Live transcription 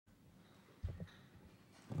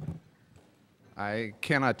I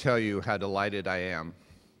cannot tell you how delighted I am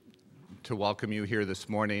to welcome you here this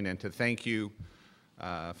morning and to thank you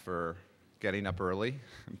for getting up early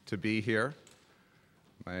to be here.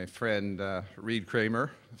 My friend Reed Kramer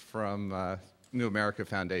from New America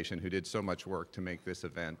Foundation, who did so much work to make this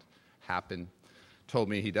event happen, told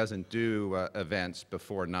me he doesn't do events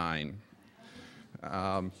before 9.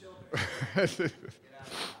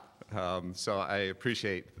 So I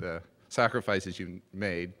appreciate the sacrifices you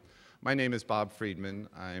made. My name is Bob Friedman.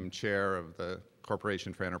 I'm chair of the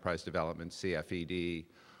Corporation for Enterprise Development, CFED,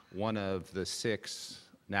 one of the 6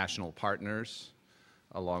 national partners,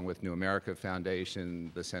 along with New America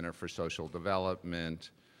Foundation, the Center for Social Development,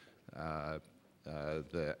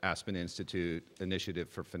 the Aspen Institute Initiative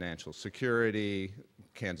for Financial Security,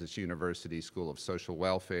 Kansas University School of Social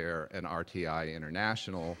Welfare, and RTI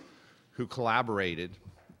International, who collaborated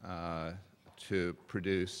to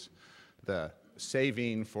produce the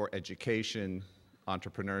Saving for Education,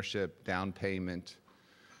 Entrepreneurship, Down Payment,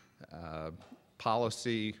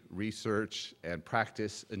 Policy, Research, and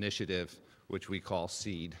Practice Initiative, which we call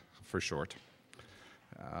CEED for short.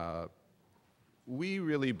 We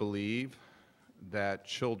really believe that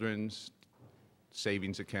children's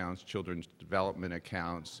savings accounts, children's development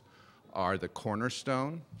accounts are the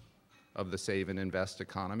cornerstone of the save and invest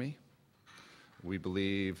economy. We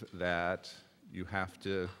believe that you have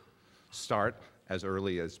to start as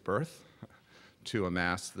early as birth to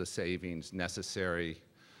amass the savings necessary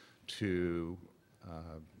to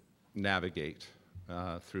navigate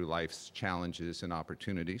through life's challenges and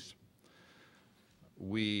opportunities.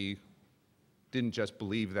 We didn't just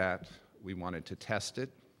believe that, we wanted to test it.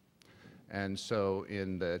 And so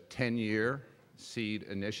in the 10-year CEED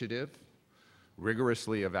initiative,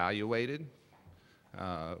 rigorously evaluated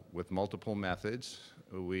with multiple methods,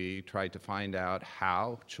 we tried to find out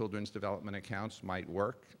how children's development accounts might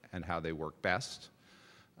work and how they work best,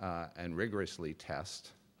 and rigorously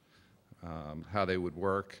test how they would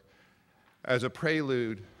work as a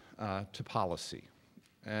prelude to policy.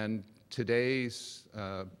 And today's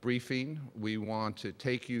briefing, we want to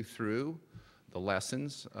take you through the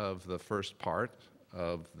lessons of the first part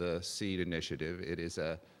of the CEED initiative. It is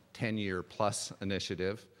a 10-year plus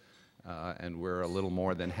initiative, and we're a little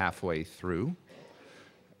more than halfway through.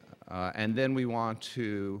 And then we want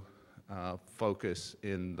to focus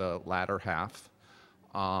in the latter half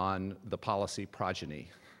on the policy progeny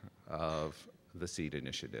of the CEED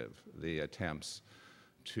initiative, the attempts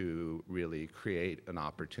to really create an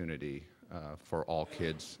opportunity for all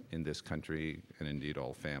kids in this country, and indeed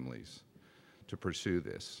all families, to pursue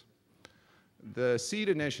this. The CEED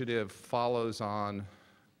initiative follows on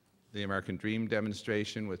the American Dream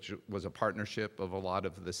demonstration, which was a partnership of a lot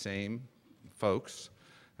of the same folks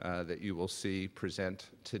that you will see present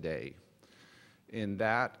today. In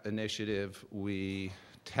that initiative, we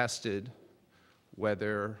tested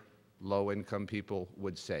whether low-income people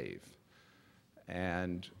would save.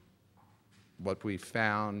 And what we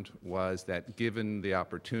found was that given the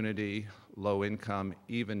opportunity, low-income,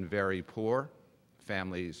 even very poor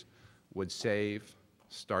families would save,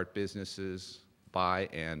 start businesses, buy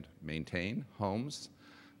and maintain homes,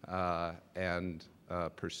 and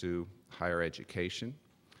pursue higher education.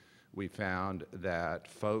 We found that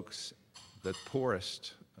folks, the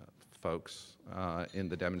poorest folks in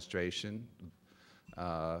the demonstration,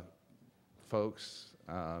 folks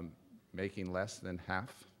making less than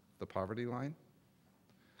half the poverty line,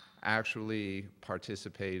 actually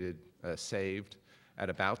participated, saved at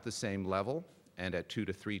about the same level and at 2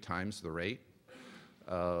 to 3 times the rate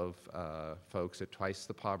of folks at twice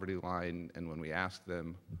the poverty line. And when we asked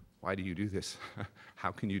them, why do you do this?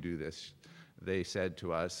 How can you do this? They said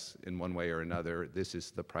to us, in one way or another, this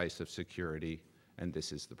is the price of security, and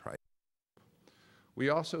this is the price. We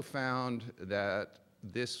also found that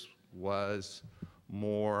this was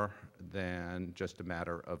more than just a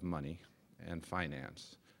matter of money and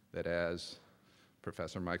finance, that as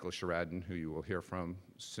Professor Michael Sherraden, who you will hear from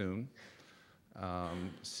soon,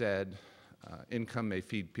 said, income may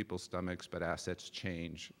feed people's stomachs, but assets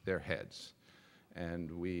change their heads.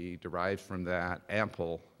 And we derived from that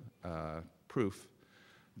ample proof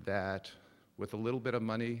that with a little bit of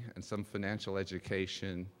money and some financial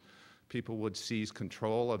education, people would seize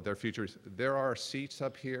control of their futures. There are seats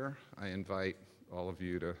up here. I invite all of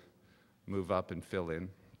you to move up and fill in.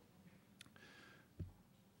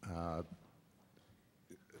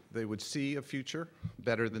 They would see a future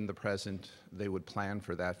better than the present. They would plan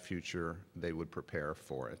for that future. They would prepare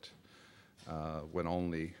for it when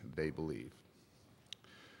only they believe.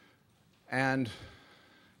 And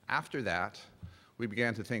after that, we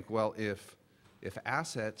began to think, well, if if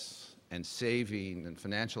assets and saving and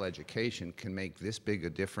financial education can make this big a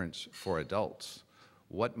difference for adults,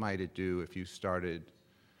 what might it do if you started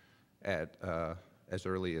at as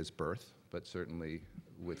early as birth, but certainly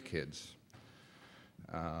with kids?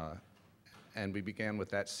 And we began with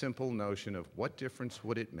that simple notion of what difference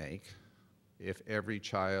would it make if every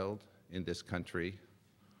child in this country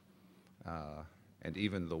and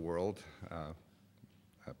even the world,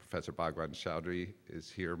 Professor Bhagwan Chowdhury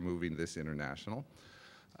is here moving this international,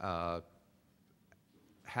 had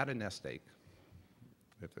a nest egg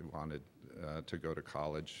if they wanted to go to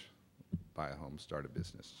college, buy a home, start a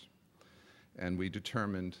business. And we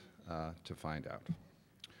determined to find out.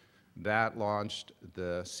 That launched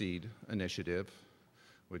the CEED initiative,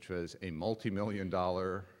 which was a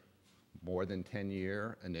multi-million-dollar, more than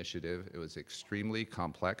 10-year initiative. It was extremely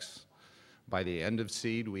complex. By the end of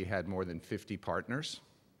CEED, we had more than 50 partners.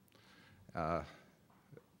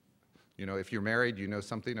 You know, if you're married, you know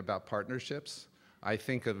something about partnerships. I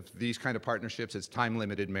think of these kind of partnerships as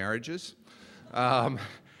time-limited marriages. And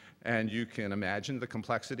you can imagine the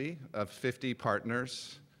complexity of 50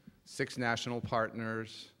 partners, 6 national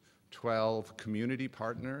partners, 12 community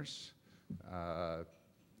partners,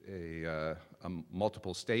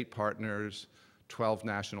 multiple state partners, 12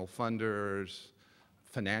 national funders,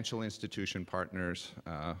 financial institution partners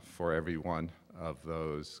for every one of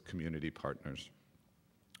those community partners.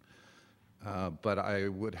 But I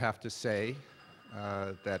would have to say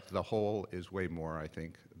that the whole is way more, I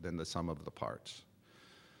think, than the sum of the parts.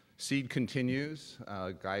 CEED continues,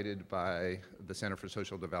 guided by the Center for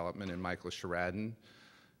Social Development and Michael Sherraden.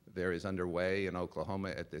 There is underway in Oklahoma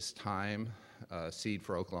at this time CEED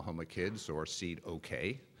for Oklahoma Kids, or CEED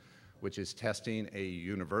OK, which is testing a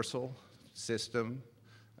universal system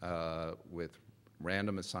with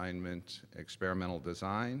random assignment experimental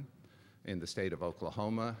design in the state of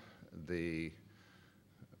Oklahoma. The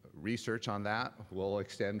research on that will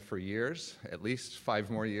extend for years, at least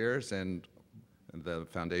 5 more years, and the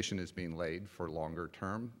foundation is being laid for longer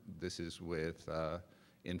term. This is with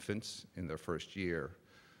infants in their first year.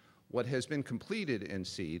 What has been completed in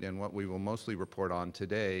CEED, and what we will mostly report on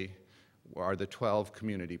today, are the 12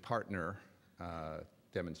 community partner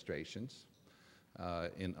demonstrations.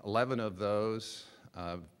 In 11 of those,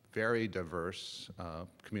 very diverse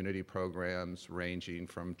community programs ranging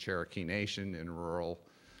from Cherokee Nation in rural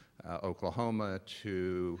Oklahoma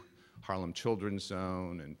to Harlem Children's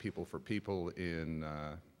Zone and People for People in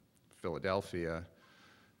Philadelphia,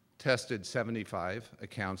 tested 75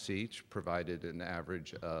 accounts each, provided an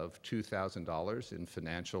average of $2,000 in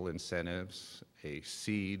financial incentives, a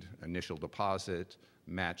seed initial deposit,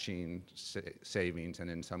 matching savings,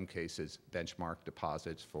 and in some cases, benchmark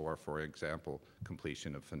deposits for example,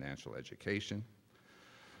 completion of financial education.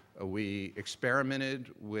 We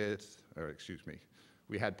experimented with,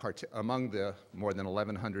 we had among the more than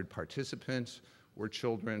 1,100 participants were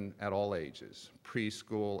children at all ages,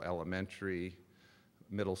 preschool, elementary,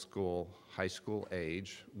 middle school, high school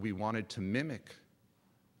age. We wanted to mimic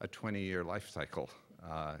a 20-year life cycle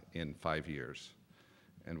in 5 years,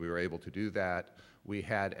 and we were able to do that. We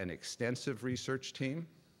had an extensive research team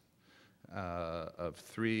of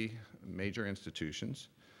 3 major institutions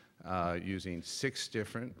using 6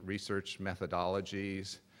 different research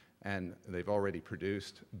methodologies, and they've already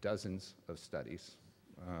produced dozens of studies,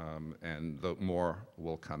 and more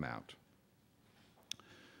will come out.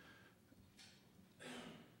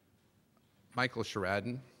 Michael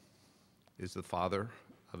Sherraden is the father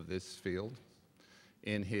of this field.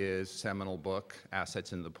 In his seminal book,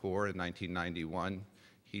 Assets in the Poor, in 1991,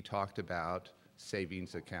 he talked about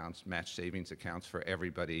savings accounts, matched savings accounts for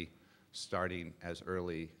everybody starting as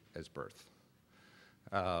early as birth.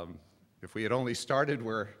 If we had only started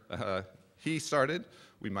where he started,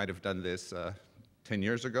 we might have done this 10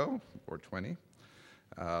 years ago or 20,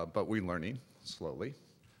 but we're learning slowly.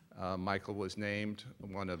 Michael was named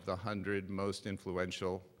one of the 100 most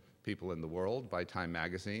influential people in the world by Time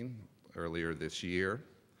magazine earlier this year.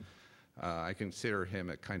 I consider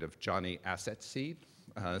him a kind of Johnny Asset Seed,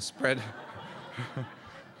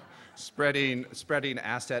 spreading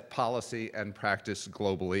asset policy and practice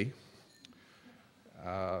globally.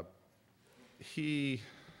 He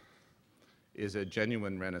is a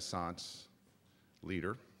genuine Renaissance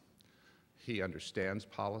leader. He understands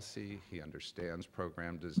policy, he understands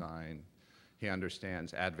program design, he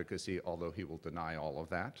understands advocacy, although he will deny all of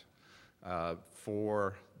that.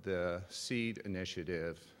 For the CEED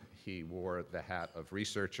initiative, he wore the hat of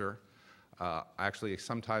researcher. Actually,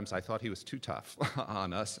 sometimes I thought he was too tough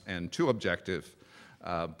on us and too objective,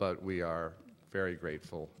 but we are very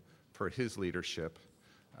grateful for his leadership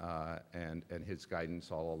and his guidance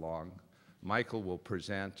all along. Michael will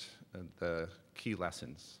present the key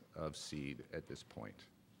lessons of SEED at this point.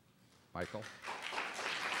 Michael?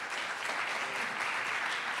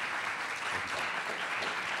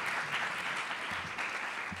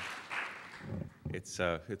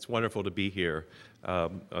 It's wonderful to be here.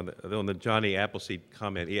 On the Johnny Appleseed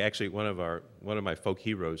comment, he actually one of my folk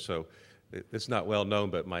heroes. So it's not well known,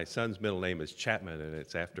 but my son's middle name is Chapman, and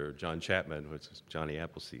it's after John Chapman, which is Johnny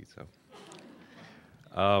Appleseed. So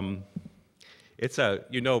it's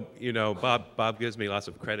Bob gives me lots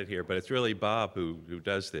of credit here, but it's really Bob who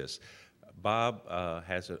does this. Bob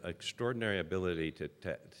has an extraordinary ability to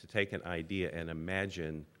take an idea and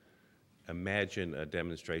imagine a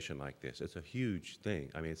demonstration like this. It's a huge thing.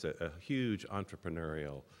 I mean, it's a huge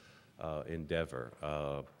entrepreneurial endeavor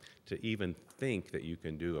to even think that you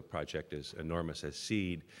can do a project as enormous as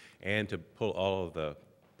SEED and to pull all of the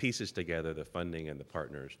pieces together, the funding and the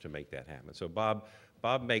partners to make that happen. So Bob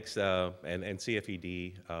makes, and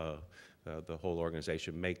CFED, the whole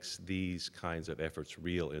organization makes these kinds of efforts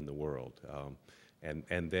real in the world.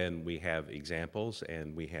 And then we have examples,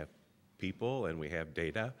 and we have people, and we have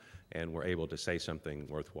data, and we're able to say something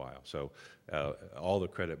worthwhile. So all the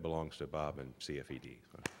credit belongs to Bob and CFED.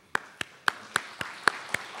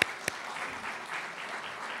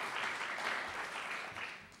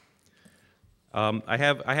 I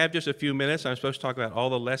have just a few minutes. I'm supposed to talk about all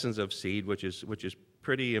the lessons of SEED, which is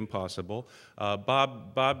pretty impossible.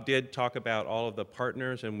 Bob did talk about all of the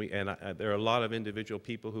partners, and there are a lot of individual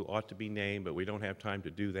people who ought to be named, but we don't have time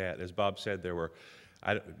to do that. As Bob said, there were,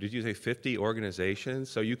 did you say 50 organizations?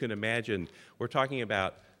 So you can imagine, we're talking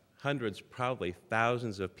about hundreds, probably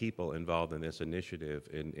thousands of people involved in this initiative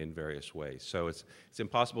in various ways. So it's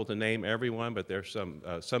impossible to name everyone, but there's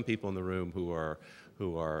some people in the room who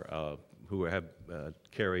have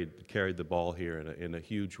carried the ball here in a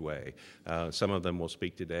huge way. Some of them will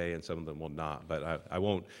speak today, and some of them will not. But I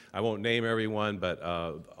won't name everyone, but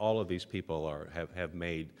all of these people have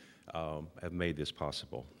made this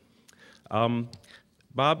possible.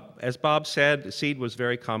 As Bob said, SEED was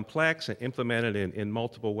very complex and implemented in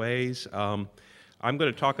multiple ways. I'm going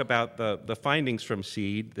to talk about the findings from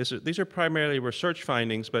SEED. These are primarily research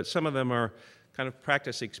findings, but some of them are kind of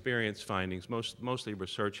practice experience findings, mostly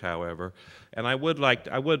research, however. And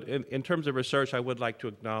in terms of research, I would like to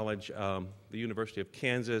acknowledge the University of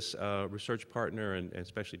Kansas research partner, and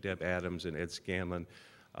especially Deb Adams and Ed Scanlon.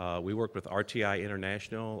 We work with RTI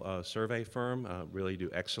International survey firm, really do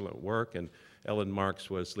excellent work, and Ellen Marks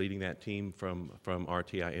was leading that team from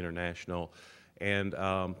RTI International. And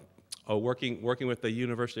working with the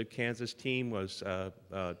University of Kansas team was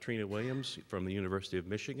Trina Williams from the University of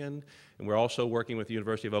Michigan. And we're also working with the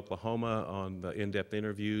University of Oklahoma on the in-depth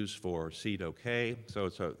interviews for SEED OK. So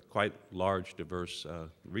it's a quite large, diverse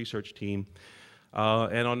research team.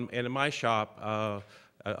 And in my shop,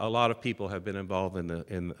 a lot of people have been involved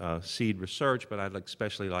in SEED research, but I'd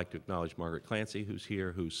especially like to acknowledge Margaret Clancy, who's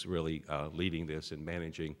here, who's really leading this and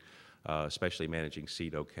managing, especially managing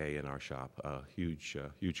SEED OK in our shop. Huge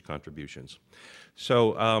contributions.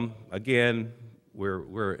 So again,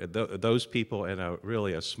 those people and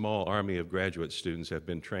really a small army of graduate students have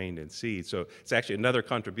been trained in SEED. So it's actually another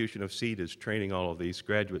contribution of SEED is training all of these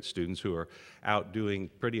graduate students who are out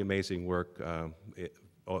doing pretty amazing work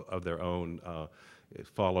of their own,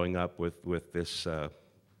 following up with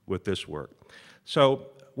this work. So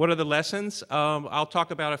what are the lessons? I'll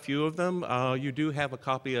talk about a few of them. You do have a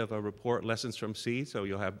copy of a report, Lessons from SEED, so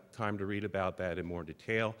you'll have time to read about that in more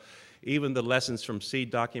detail. Even the Lessons from SEED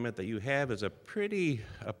document that you have is a pretty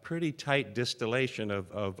tight distillation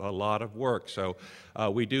of a lot of work. So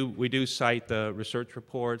we do cite the research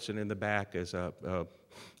reports, and in the back is a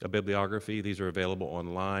bibliography. These are available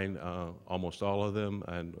online, almost all of them.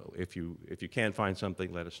 And if you can find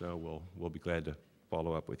something, let us know. We'll be glad to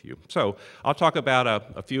follow up with you. So I'll talk about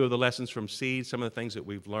a few of the lessons from SEED, some of the things that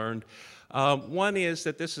we've learned. One is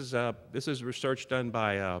that this is research done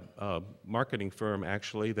by a marketing firm,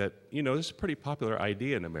 actually, that, this is a pretty popular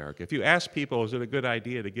idea in America. If you ask people, is it a good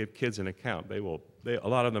idea to give kids an account, a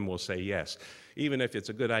lot of them will say yes, even if it's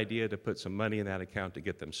a good idea to put some money in that account to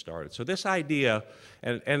get them started. So this idea,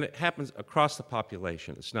 and it happens across the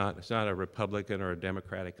population. It's not a Republican or a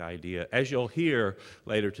Democratic idea. As you'll hear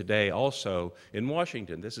later today also, in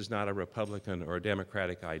Washington, this is not a Republican or a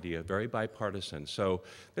Democratic idea, very bipartisan. So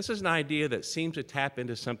this is an idea that seems to tap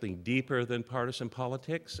into something deeper than partisan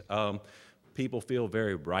politics. people feel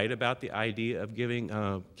very right about the idea of giving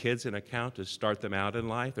kids an account to start them out in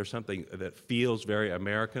life. There's something that feels very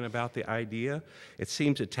American about the idea. It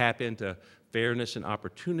seems to tap into fairness and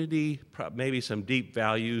opportunity, maybe some deep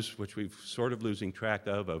values, which we've sort of losing track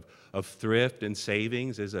of thrift and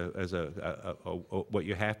savings as what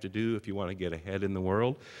you have to do if you want to get ahead in the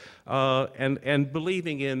world, and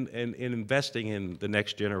believing in investing in the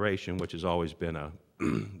next generation, which has always been a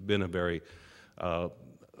very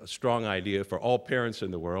strong idea for all parents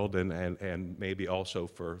in the world, and maybe also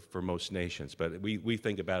for most nations. But we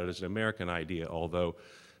think about it as an American idea, although,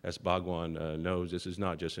 as Bhagwan knows, this is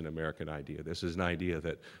not just an American idea. This is an idea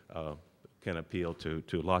that can appeal to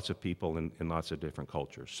lots of people in lots of different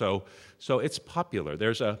cultures. So it's popular.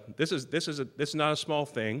 This is not a small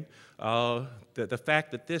thing. The fact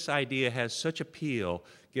that this idea has such appeal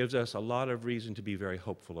gives us a lot of reason to be very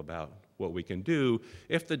hopeful about what we can do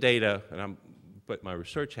if the data, and I'm put my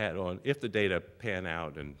research hat on, if the data pan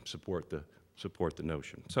out and support the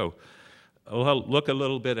notion. So I'll look a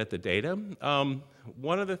little bit at the data.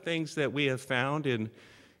 One of the things that we have found in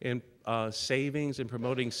savings and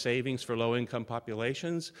promoting savings for low-income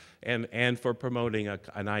populations and for promoting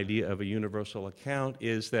an idea of a universal account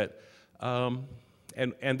is that,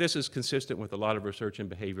 and this is consistent with a lot of research in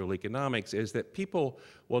behavioral economics, is that people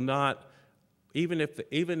will not, even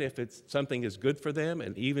if something is good for them,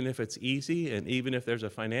 and even if it's easy, and even if there's a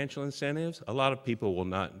financial incentives, a lot of people will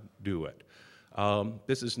not do it.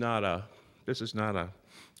 This is not a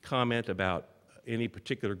comment about any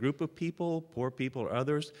particular group of people, poor people or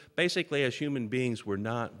others. Basically, as human beings, we're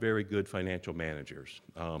not very good financial managers.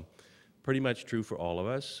 Pretty much true for all of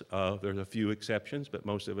us. There's a few exceptions, but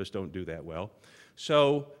most of us don't do that well.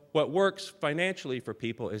 So what works financially for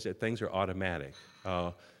people is that things are automatic.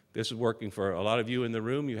 This is working for a lot of you in the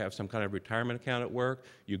room. You have some kind of retirement account at work.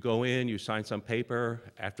 You go in, you sign some paper.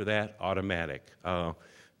 After that, automatic.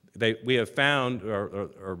 We have found,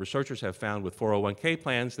 or researchers have found with 401k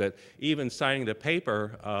plans, that even signing the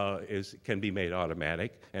paper can be made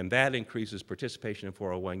automatic, and that increases participation in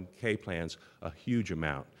 401k plans a huge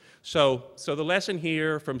amount. So the lesson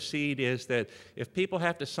here from SEED is that if people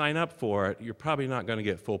have to sign up for it, you're probably not going to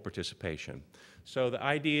get full participation. So the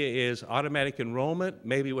idea is automatic enrollment,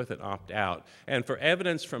 maybe with an opt-out. And for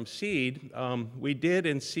evidence from SEED, we did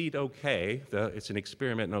in SEED OK, it's an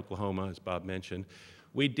experiment in Oklahoma, as Bob mentioned.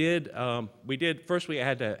 First we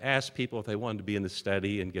had to ask people if they wanted to be in the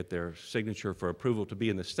study and get their signature for approval to be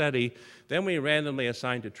in the study. Then we randomly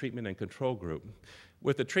assigned a treatment and control group.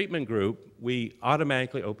 With the treatment group, we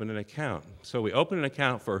automatically opened an account. So we opened an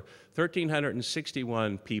account for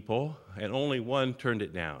 1,361 people, and only one turned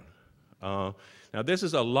it down. Now this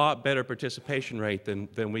is a lot better participation rate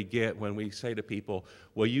than we get when we say to people,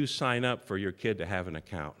 will you sign up for your kid to have an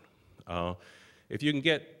account? If you can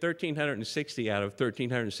get 1,360 out of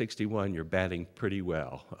 1,361, you're batting pretty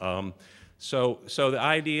well. So the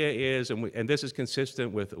idea is, and this is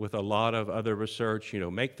consistent with a lot of other research,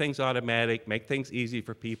 make things automatic, make things easy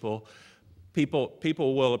for people.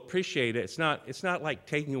 People will appreciate it. It's not like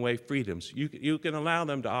taking away freedoms. You can allow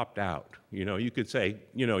them to opt out. You could say,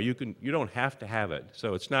 you don't have to have it.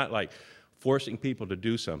 So it's not like forcing people to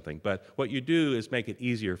do something. But what you do is make it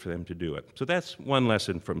easier for them to do it. So that's one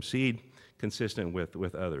lesson from SEED, consistent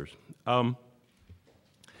with others.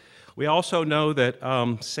 We also know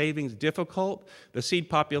that savings difficult. The SEED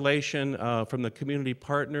population from the community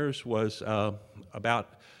partners was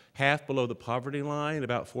about half below the poverty line.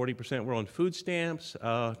 About 40% were on food stamps.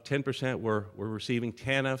 10% were receiving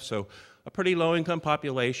TANF. So a pretty low-income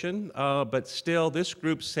population. But still, this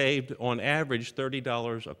group saved on average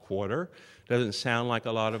 $30 a quarter. Doesn't sound like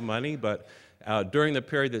a lot of money, but during the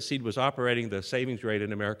period that SEED was operating, the savings rate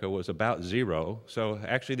in America was about 0. So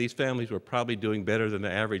actually, these families were probably doing better than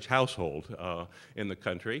the average household in the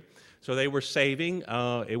country. So they were saving.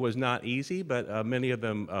 It was not easy, but many of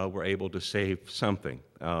them were able to save something.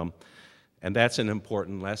 And that's an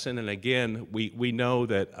important lesson. And again, we know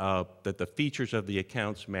that the features of the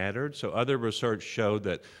accounts mattered. So other research showed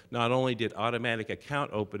that not only did automatic account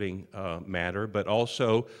opening matter, but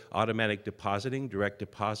also automatic depositing, direct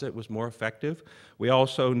deposit, was more effective. We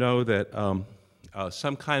also know that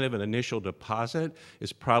some kind of an initial deposit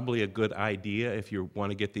is probably a good idea if you want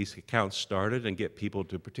to get these accounts started and get people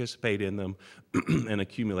to participate in them and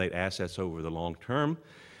accumulate assets over the long term.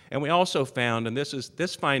 And we also found, and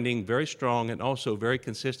this finding very strong and also very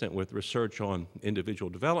consistent with research on individual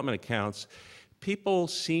development accounts, people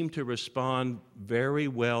seem to respond very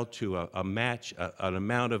well to an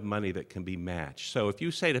amount of money that can be matched. So if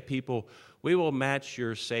you say to people, we will match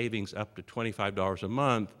your savings up to $25 a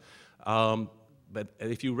month, but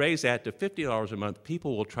if you raise that to $50 a month,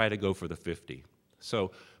 people will try to go for the 50.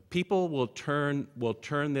 So people will turn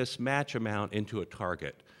this match amount into a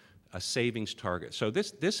target, a savings target. So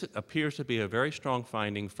this appears to be a very strong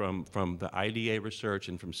finding from the IDA research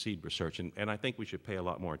and from SEED research, and I think we should pay a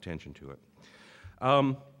lot more attention to it.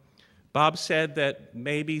 Bob said that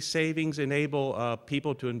maybe savings enable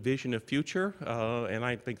people to envision a future, and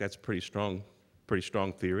I think that's pretty strong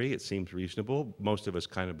theory. It seems reasonable. Most of us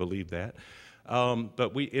kind of believe that.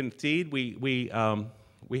 But indeed, we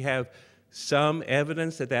have some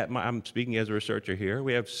evidence that I'm speaking as a researcher here,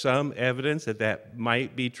 we have some evidence that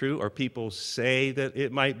might be true, or people say that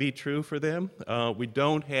it might be true for them. We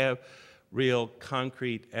don't have real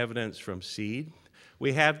concrete evidence from SEED.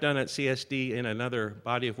 We have done at CSD in another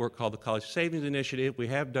body of work called the College Savings Initiative, we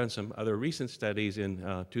have done some other recent studies in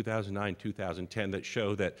 2009, 2010 that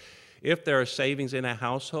show that if there are savings in a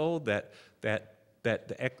household at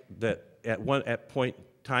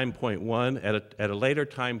point one, at a later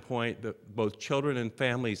time point, both children and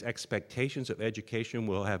families' expectations of education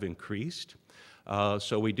will have increased.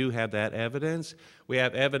 So we do have that evidence. We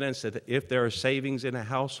have evidence that if there are savings in a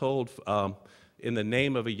household in the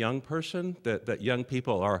name of a young person, that young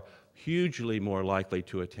people are hugely more likely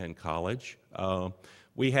to attend college.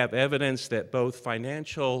 We have evidence that both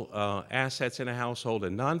financial assets in a household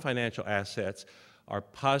and non-financial assets are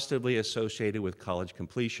positively associated with college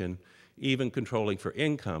completion, even controlling for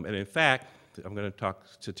income. And in fact, I'm going to talk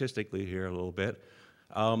statistically here a little bit.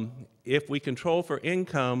 If we control for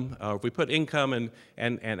income, or if we put income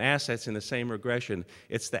and assets in the same regression,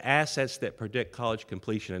 it's the assets that predict college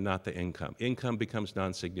completion and not the income. Income becomes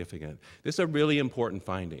non-significant. This is a really important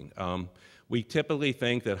finding. We typically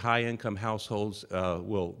think that high-income households,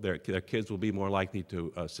 their kids will be more likely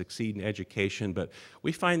to succeed in education, but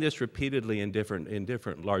we find this repeatedly in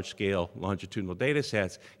different large-scale longitudinal data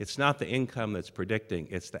sets. It's not the income that's predicting,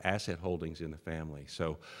 it's the asset holdings in the family.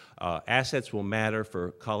 So assets will matter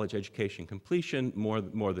for college education completion more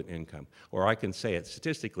than income. Or I can say it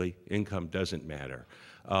statistically, income doesn't matter.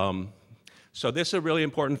 So this is a really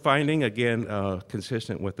important finding, again,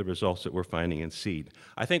 consistent with the results that we're finding in SEED.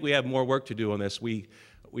 I think we have more work to do on this. We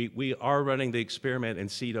are running the experiment in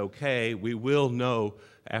SEED okay. We will know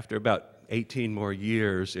after about 18 more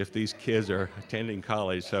years if these kids are attending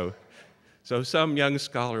college. So some young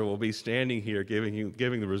scholar will be standing here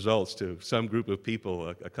giving the results to some group of people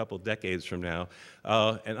a couple decades from now.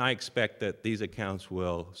 And I expect that these accounts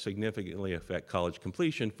will significantly affect college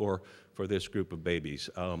completion for this group of babies.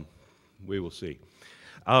 We will see.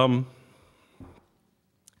 I'm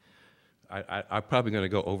probably going to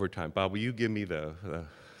go over time. Bob, will you give me the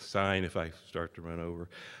sign if I start to run over?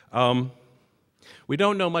 We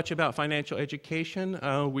don't know much about financial education.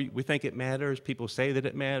 We think it matters. People say that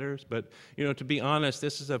it matters. But, to be honest,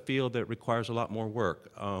 this is a field that requires a lot more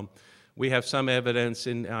work. We have some evidence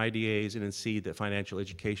in IDAs and in SEED that financial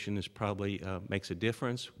education is probably makes a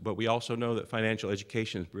difference, but we also know that financial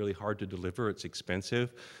education is really hard to deliver. It's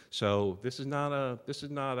expensive, so this is not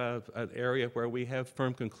an area where we have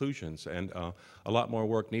firm conclusions, and a lot more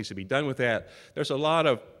work needs to be done with that. There's a lot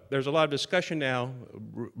of discussion now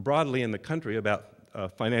broadly in the country about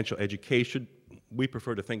financial education. We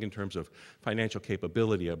prefer to think in terms of financial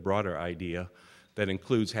capability, a broader idea that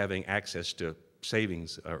includes having access to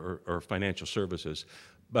savings or financial services.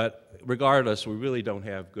 But regardless, we really don't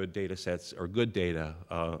have good data sets or good data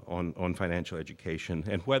on financial education,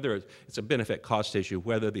 and whether it's a benefit cost issue,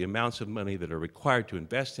 whether the amounts of money that are required to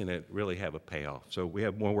invest in it really have a payoff. So we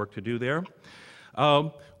have more work to do there.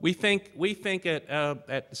 We think at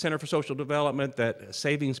the Center for Social Development that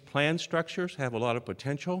savings plan structures have a lot of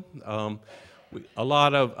potential. A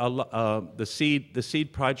lot of the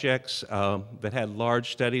SEED projects that had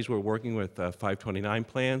large studies were working with 529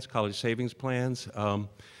 plans, college savings plans.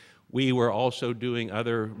 We were also doing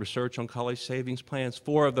other research on college savings plans.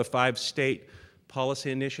 4 of the 5 state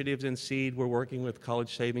policy initiatives in SEED were working with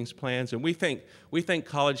college savings plans, and we think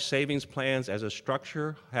college savings plans as a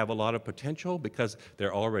structure have a lot of potential because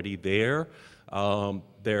they're already there.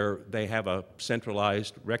 They have a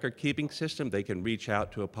centralized record-keeping system. They can reach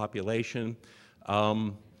out to a population.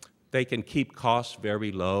 They can keep costs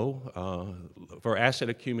very low. For asset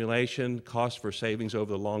accumulation, costs for savings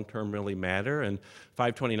over the long term really matter, and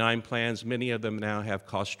 529 plans, many of them now have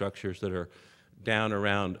cost structures that are down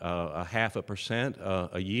around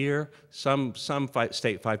 0.5% a year. Some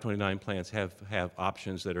state 529 plans have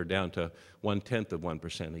options that are down to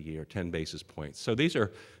 0.1% a year, 10 basis points. So these are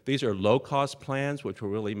low-cost plans, which will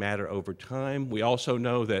really matter over time. We also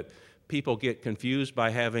know that people get confused by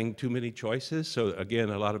having too many choices. So again,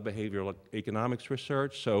 a lot of behavioral economics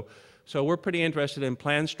research. So So we're pretty interested in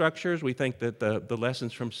plan structures. We think that the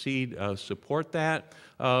lessons from SEED support that.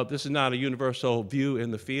 This is not a universal view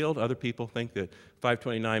in the field. Other people think that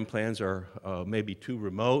 529 plans are maybe too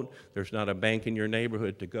remote. There's not a bank in your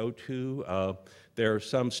neighborhood to go to. There are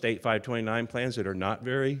some state 529 plans that are not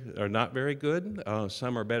very good.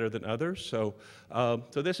 Some are better than others. So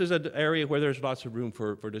this is an area where there's lots of room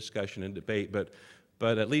for discussion and debate.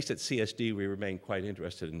 But at least at CSD, we remain quite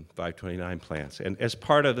interested in 529 plans. And as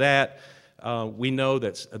part of that, we know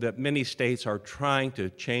that many states are trying to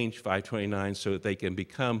change 529 so that they can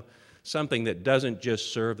become something that doesn't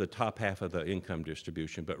just serve the top half of the income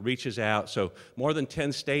distribution, but reaches out. So more than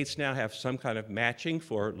 10 states now have some kind of matching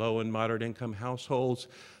for low and moderate income households.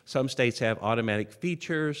 Some states have automatic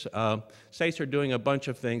features. States are doing a bunch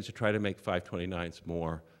of things to try to make 529s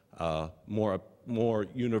more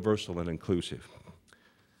universal and inclusive.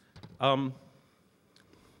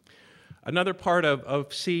 Another part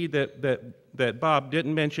of SEED that Bob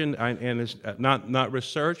didn't mention and is not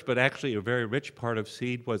research, but actually a very rich part of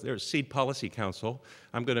SEED was there's SEED Policy Council.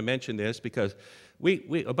 I'm going to mention this because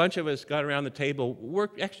a bunch of us got around the table,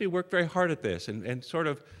 actually worked very hard at this and sort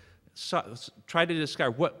of try to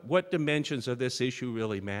discover what dimensions of this issue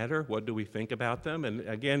really matter, what do we think about them, and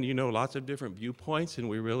again, lots of different viewpoints, and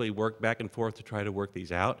we really worked back and forth to try to work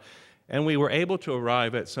these out. And we were able to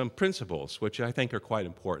arrive at some principles, which I think are quite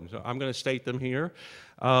important. So I'm going to state them here.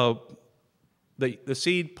 The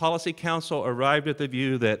SEED Policy Council arrived at the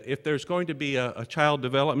view that if there's going to be a child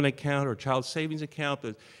development account or child savings account,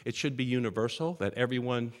 that it should be universal, that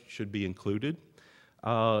everyone should be included.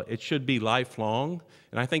 It should be lifelong.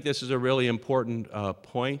 And I think this is a really important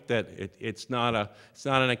point, that it's not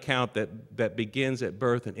an account that begins at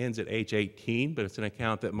birth and ends at age 18, but it's an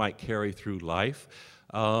account that might carry through life.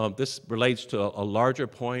 This relates to a larger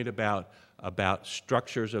point about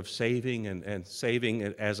structures of saving and saving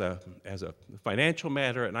as a financial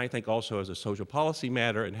matter, and I think also as a social policy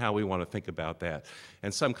matter, and how we want to think about that.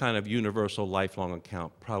 And some kind of universal lifelong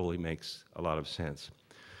account probably makes a lot of sense.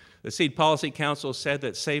 The SEED Policy Council said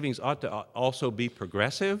that savings ought to also be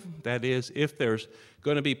progressive. That is, if there's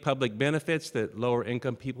going to be public benefits, that lower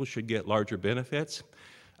income people should get larger benefits.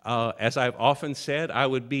 As I've often said, I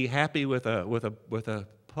would be happy with a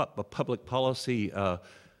public policy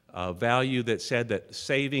value that said that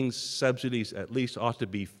savings subsidies at least ought to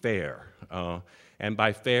be fair. And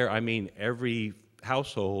by fair, I mean every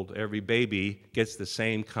household, every baby gets the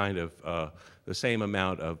same kind of, the same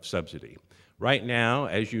amount of subsidy. Right now,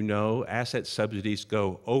 as you know, asset subsidies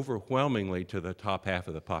go overwhelmingly to the top half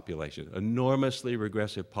of the population. Enormously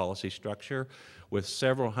regressive policy structure with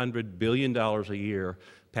several $100 billion a year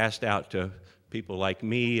passed out to people like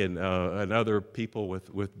me and other people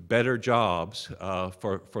with better jobs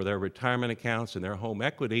for their retirement accounts and their home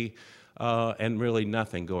equity, and really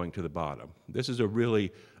nothing going to the bottom. This is a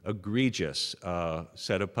really egregious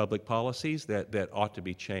set of public policies that ought to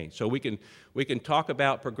be changed. So we can talk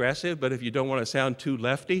about progressive, but if you don't want to sound too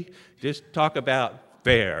lefty, just talk about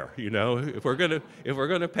fair. If we're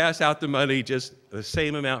gonna pass out the money, just the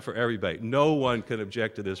same amount for everybody. No one can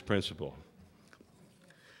object to this principle.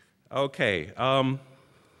 Okay.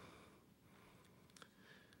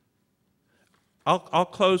 I'll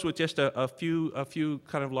close with just a few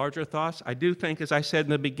kind of larger thoughts. I do think, as I said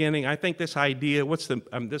in the beginning, I think this idea, this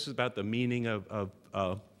is about the meaning of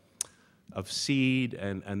SEED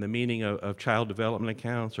and the meaning of child development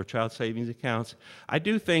accounts or child savings accounts. I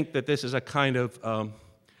do think that this is a kind of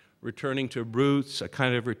returning to roots, a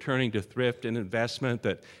kind of returning to thrift and investment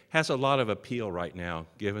that has a lot of appeal right now,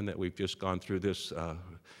 given that we've just gone through this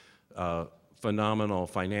phenomenal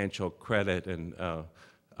financial credit and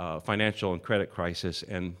financial and credit crisis.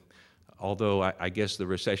 And although I guess the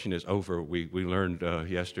recession is over, we learned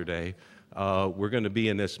yesterday, we're going to be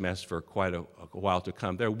in this mess for quite a while to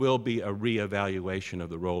come. There will be a reevaluation of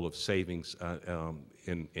the role of savings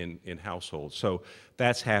in households. So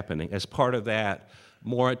that's happening. As part of that,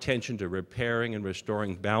 more attention to repairing and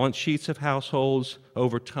restoring balance sheets of households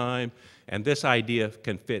over time. And this idea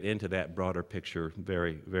can fit into that broader picture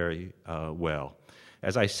very, very well.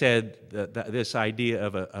 As I said, this idea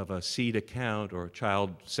of a SEED account or a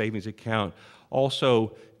child savings account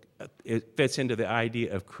also it fits into the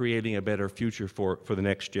idea of creating a better future for the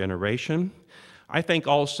next generation. I think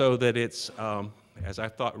also that it's, as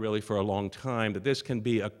I've thought really for a long time, that this can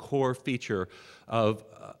be a core feature of,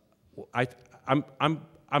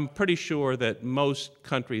 I'm pretty sure that most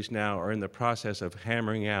countries now are in the process of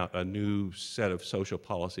hammering out a new set of social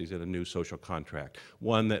policies and a new social contract,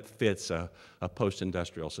 one that fits a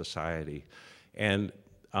post-industrial society. And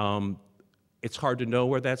It's hard to know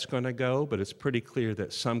where that's going to go, but it's pretty clear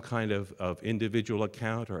that some kind of individual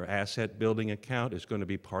account or asset building account is going to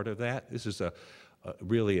be part of that. This is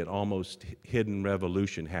really an almost hidden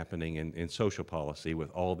revolution happening in social policy,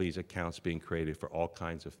 with all these accounts being created for all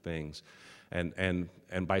kinds of things. And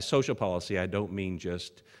by social policy, I don't mean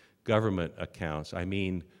just government accounts. I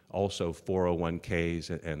mean also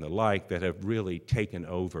 401ks and the like that have really taken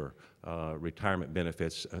over retirement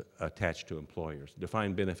benefits attached to employers.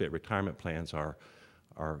 Defined benefit retirement plans are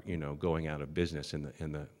going out of business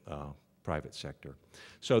in the private sector.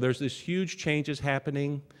 So there's this huge changes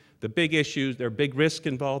happening. The big issues, there are big risks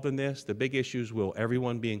involved in this. The big issues: will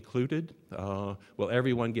everyone be included? Will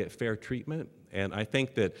everyone get fair treatment? And I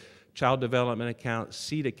think that child development accounts,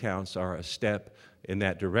 seed accounts, are a step in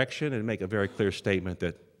that direction, and make a very clear statement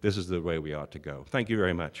that this is the way we ought to go. Thank you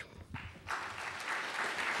very much.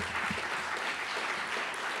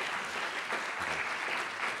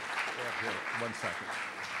 One second.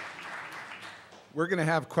 We're going to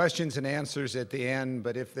have questions and answers at the end,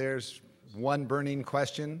 but if there's one burning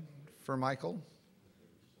question for Michael?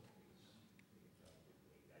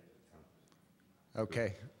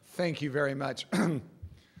 Okay, thank you very much.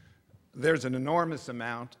 There's an enormous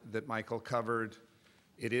amount that Michael covered.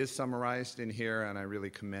 It is summarized in here, and I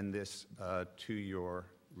really commend this to your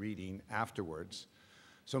reading afterwards.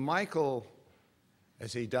 So Michael,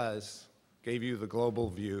 as he does, gave you the global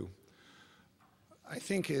view. I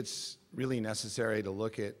think it's really necessary to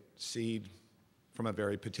look at seed from a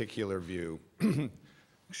very particular view.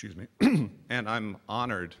 Excuse me. And I'm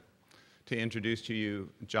honored to introduce to you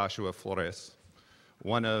Joshua Flores,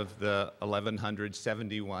 one of the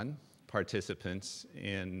 1,171 participants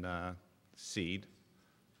in seed.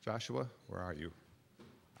 Joshua, where are you?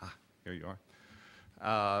 Ah, here you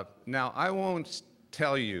are. Now, I won't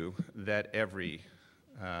tell you that every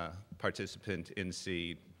participant in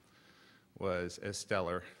seed was as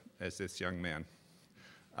stellar as this young man.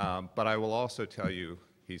 But I will also tell you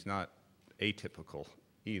he's not atypical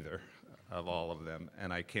either of all of them,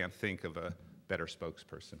 and I can't think of a better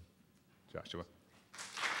spokesperson. Joshua.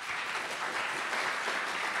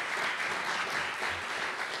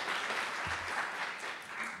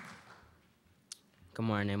 Good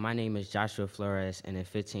morning. My name is Joshua Flores, and I'm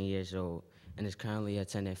 15 years old, and is currently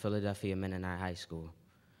attending Philadelphia Mennonite High School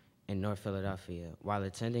in North Philadelphia. While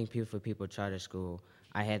attending Pew for People Charter School,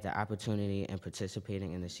 I had the opportunity in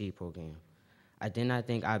participating in the SEED program. I did not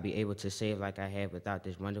think I'd be able to save like I have without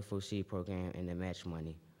this wonderful SEED program and the match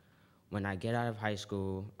money. When I get out of high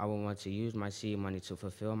school, I will want to use my SEED money to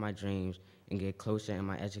fulfill my dreams and get closer in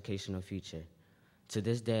my educational future. To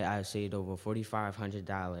this day, I have saved over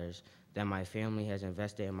 $4,500 that my family has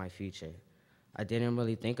invested in my future. I didn't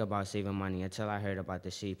really think about saving money until I heard about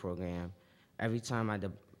the SEED program. Every time I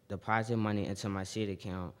deposit money into my SEED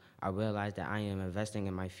account, I realized that I am investing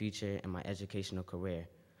in my future and my educational career.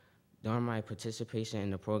 During my participation in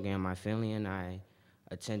the program, my family and I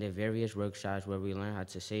attended various workshops where we learned how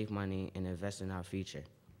to save money and invest in our future.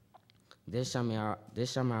 This summer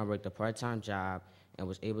I worked a part-time job and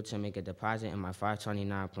was able to make a deposit in my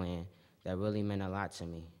 529 plan that really meant a lot to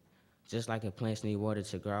me. Just like if plants need water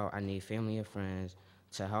to grow, I need family and friends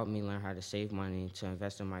to help me learn how to save money to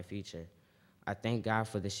invest in my future. I thank God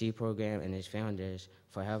for the SEED program and its founders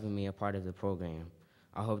for helping me a part of the program.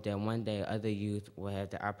 I hope that one day other youth will have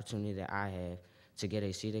the opportunity that I have to get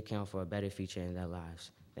a SEED account for a better future in their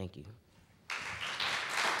lives. Thank you.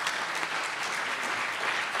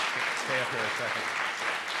 Stay up here a second.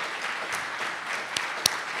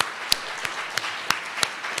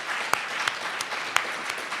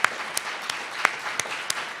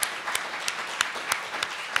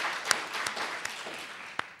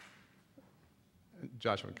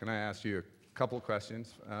 Joshua, can I ask you a couple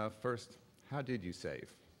questions? First, how did you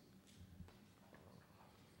save?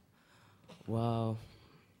 Well,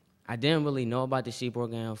 I didn't really know about the SEED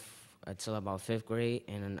program until about 5th grade,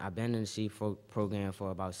 and I've been in the SEED program for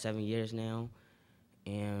about 7 years now,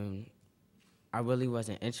 and I really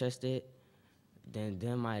wasn't interested.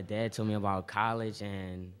 Then my dad told me about college,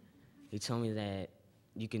 and he told me that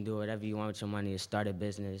you can do whatever you want with your money to start a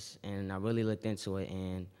business, and I really looked into it,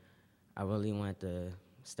 and I really wanted to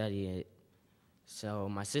study it. So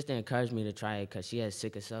my sister encouraged me to try it because she has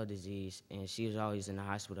sickle cell disease, and she was always in the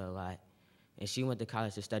hospital a lot. And she went to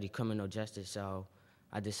college to study criminal justice, so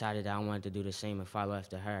I decided that I wanted to do the same and follow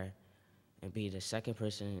after her and be the second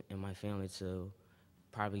person in my family to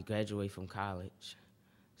probably graduate from college.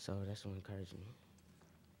 So that's what encouraged me.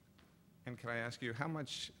 And can I ask you, how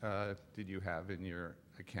much did you have in your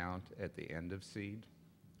account at the end of SEED?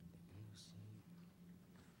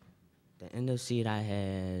 The end of SEED, I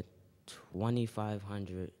had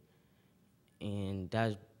 $2,500, and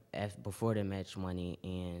that was before the match money,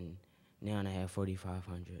 and now I have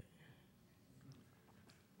 4,500.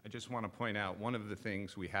 I just want to point out one of the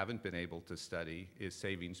things we haven't been able to study is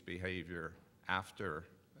savings behavior after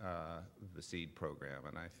the SEED program,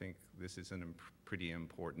 and I think this is a pretty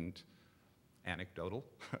important anecdotal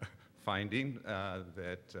finding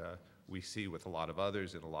that we see with a lot of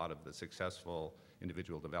others in a lot of the successful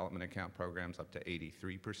individual development account programs. Up to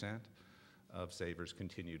 83% of savers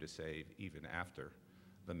continue to save even after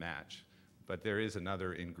the match. But there is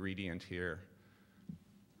another ingredient here.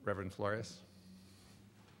 Reverend Flores,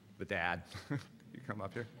 the dad, you come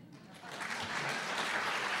up here.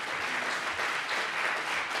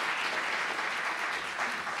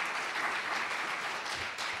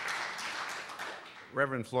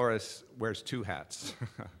 Reverend Flores wears two hats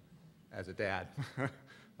as a dad,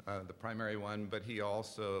 the primary one, but he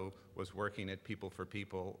also was working at People for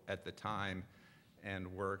People at the time and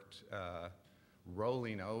worked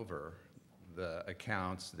rolling over the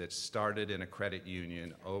accounts that started in a credit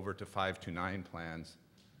union over to 529 plans.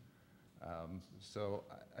 So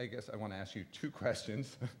I guess I want to ask you two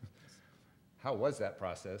questions. How was that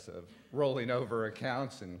process of rolling over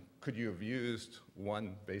accounts, and could you have used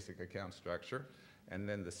one basic account structure? And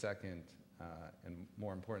then the second, and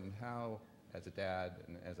more important, how, as a dad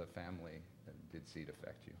and as a family, did SEED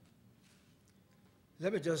affect you?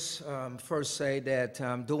 Let me just first say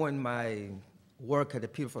that doing my work at the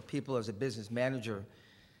People for People as a business manager,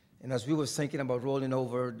 and as we were thinking about rolling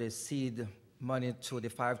over the SEED money to the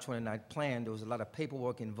 529 plan, there was a lot of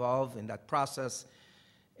paperwork involved in that process.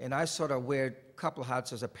 And I sort of wear a couple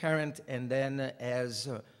hats as a parent, and then as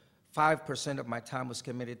 5% of my time was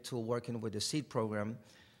committed to working with the SEED program.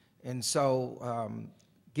 And so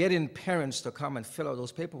getting parents to come and fill out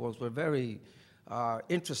those paperwork were very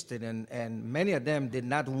interested, and many of them did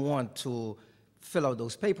not want to fill out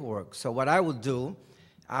those paperwork. So what I would do,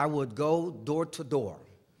 I would go door to door.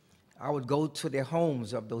 I would go to the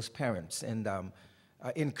homes of those parents and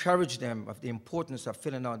encourage them of the importance of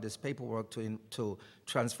filling out this paperwork to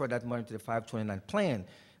transfer that money to the 529 plan.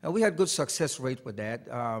 And we had good success rate with that,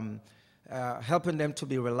 helping them to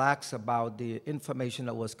be relaxed about the information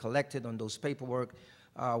that was collected on those paperwork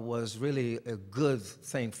was really a good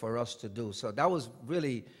thing for us to do. So that was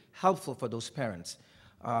really helpful for those parents.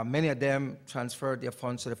 Many of them transferred their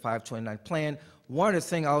funds to the 529 plan. One of the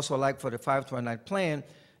things I also like for the 529 plan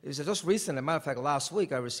is that just recently, as a matter of fact, last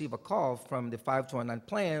week, I received a call from the 529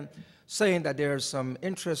 plan saying that there's some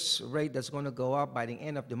interest rate that's going to go up by the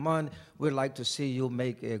end of the month. We'd like to see you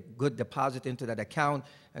make a good deposit into that account.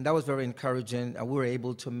 And that was very encouraging. And we were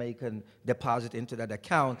able to make a deposit into that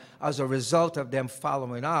account as a result of them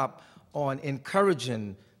following up on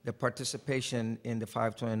encouraging the participation in the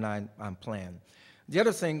 529 plan. The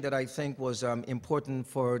other thing that I think was important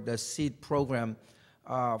for the SEED program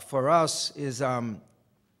for us is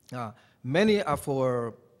many of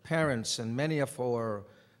our parents and many of our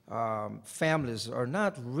families are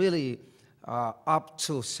not really up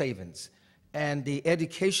to savings. And the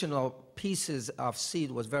educational pieces of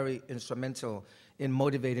SEED was very instrumental in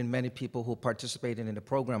motivating many people who participated in the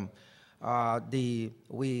program.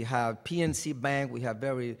 We have PNC Bank, we have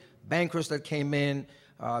very bankers that came in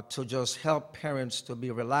to just help parents to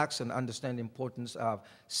be relaxed and understand the importance of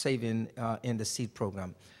saving in the SEED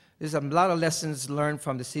program. There's a lot of lessons learned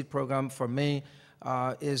from the SEED program for me.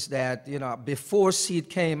 Is that, before SEED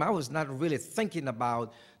came, I was not really thinking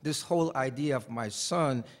about this whole idea of my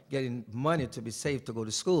son getting money to be saved to go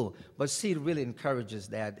to school. But SEED really encourages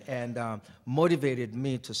that and motivated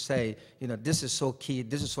me to say, this is so key,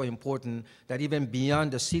 this is so important, that even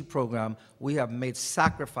beyond the SEED program, we have made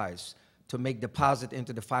sacrifice to make deposit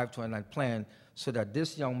into the 529 plan so that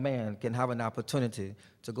this young man can have an opportunity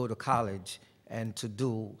to go to college and to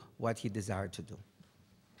do what he desired to do.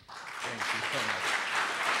 Thank you so much.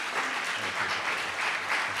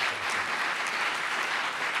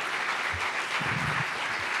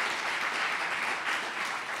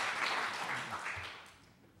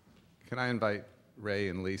 Can I invite Ray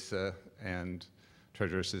and Lisa and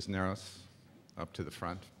Treasurer Cisneros up to the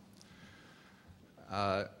front?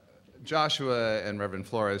 Joshua and Reverend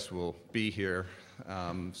Flores will be here,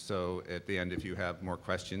 so at the end if you have more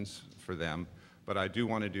questions for them. But I do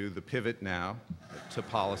want to do the pivot now to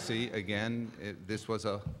policy. Again, this was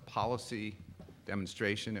a policy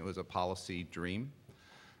demonstration. It was a policy dream.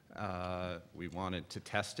 We wanted to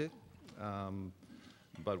test it,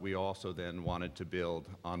 but we also then wanted to build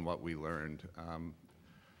on what we learned.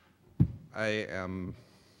 I am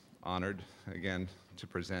honored, again, to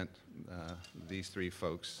present these three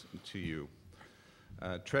folks to you.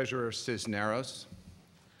 Treasurer Cisneros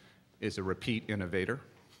is a repeat innovator.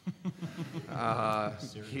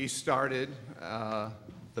 He started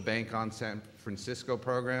the Bank on San Francisco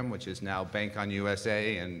program, which is now Bank on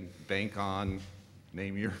USA and Bank on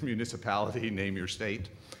name your municipality, name your state.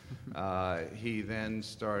 He then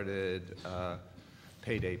started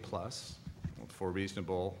Payday Plus for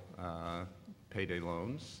reasonable payday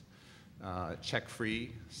loans,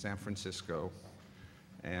 check-free San Francisco,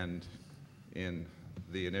 and in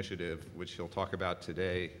the initiative, which he'll talk about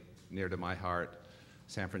today, near to my heart,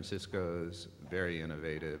 San Francisco's very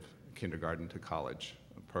innovative kindergarten to college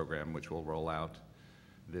program, which will roll out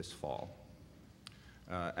this fall.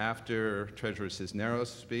 After Treasurer Cisneros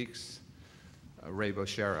speaks, Ray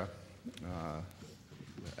Boshara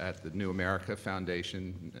at the New America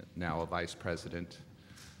Foundation, now a vice president,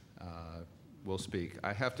 will speak.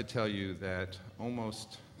 I have to tell you that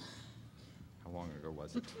almost, how long ago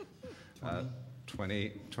was it?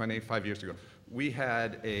 25 years ago. We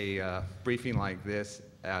had a briefing like this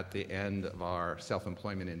at the end of our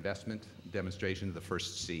self-employment investment demonstration of the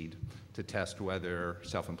first seed to test whether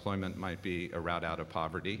self-employment might be a route out of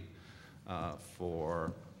poverty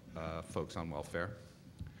for folks on welfare.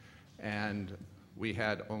 And we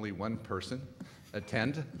had only one person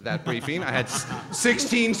attend that briefing. I had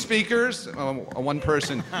 16 speakers, one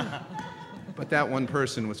person, but that one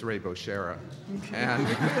person was Ray Boshara.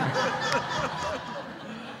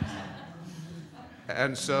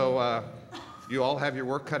 And so you all have your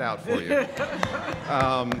work cut out for you.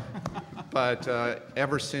 But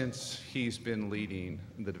ever since he's been leading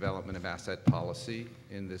the development of asset policy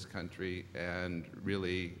in this country, and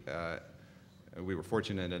really we were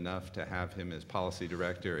fortunate enough to have him as policy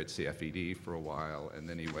director at CFED for a while, and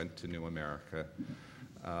then he went to New America,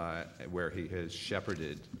 where he has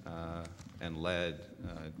shepherded and led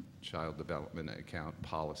child development account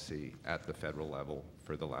policy at the federal level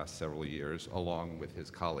for the last several years, along with his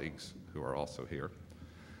colleagues who are also here.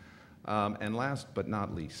 And last but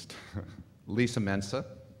not least, Lisa Mensah,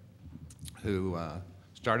 who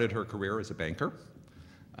started her career as a banker,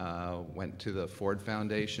 went to the Ford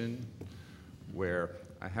Foundation, where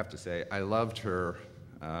I have to say I loved her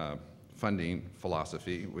funding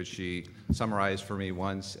philosophy, which she summarized for me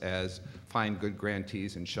once as find good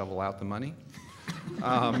grantees and shovel out the money. Which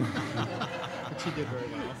she did very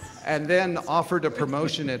well. And then offered a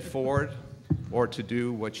promotion at Ford, or to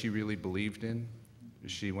do what she really believed in.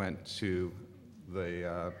 She went to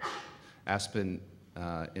the Aspen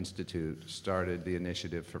Institute, started the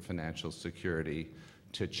Initiative for Financial Security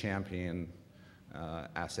to champion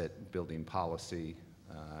asset building policy,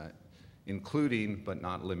 including but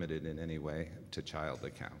not limited in any way to child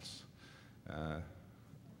accounts.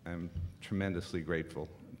 I'm tremendously grateful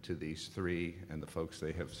to these three and the folks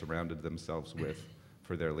they have surrounded themselves with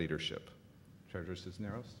for their leadership. Treasurer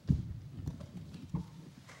Cisneros.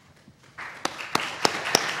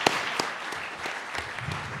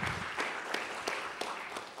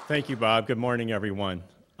 Thank you, Bob. Good morning, everyone.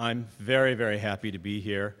 I'm very, very happy to be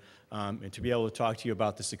here and to be able to talk to you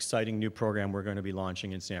about this exciting new program we're going to be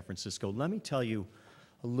launching in San Francisco. Let me tell you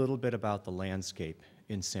a little bit about the landscape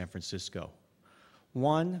in San Francisco.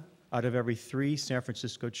 1 out of every 3 San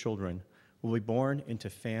Francisco children will be born into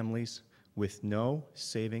families with no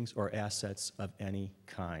savings or assets of any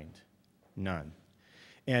kind, none.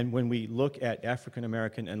 And when we look at African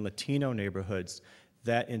American and Latino neighborhoods,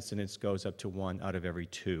 that incidence goes up to 1 out of every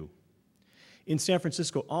 2. In San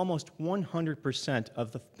Francisco, almost 100%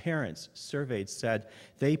 of the parents surveyed said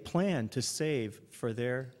they plan to save for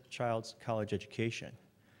their child's college education,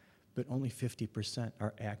 but only 50%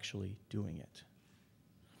 are actually doing it.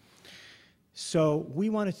 So we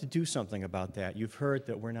wanted to do something about that. You've heard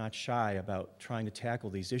that we're not shy about trying to tackle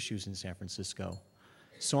these issues in San Francisco.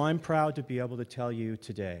 So I'm proud to be able to tell you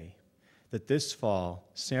today that this fall,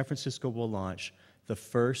 San Francisco will launch the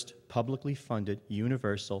first publicly funded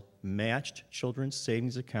universal matched children's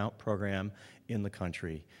savings account program in the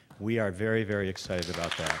country. We are very, very excited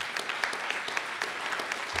about that.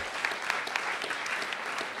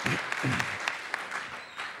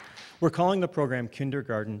 We're calling the program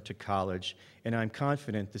Kindergarten to College, and I'm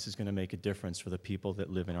confident this is going to make a difference for the people that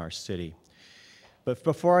live in our city. But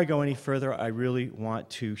before I go any further, I really want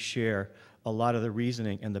to share a lot of the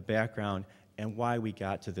reasoning and the background and why we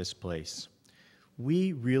got to this place.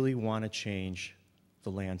 We really want to change the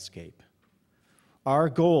landscape. Our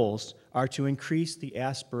goals are to increase the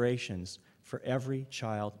aspirations for every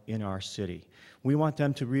child in our city. We want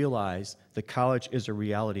them to realize that college is a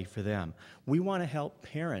reality for them. We want to help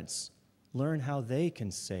parents learn how they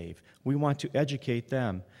can save. We want to educate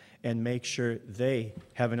them and make sure they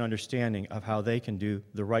have an understanding of how they can do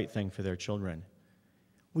the right thing for their children.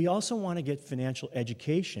 We also want to get financial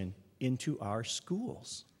education into our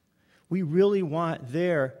schools. We really want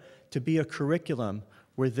there to be a curriculum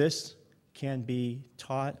where this can be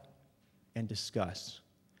taught and discussed.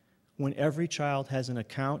 When every child has an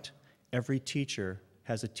account, every teacher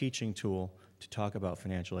has a teaching tool to talk about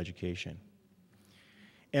financial education.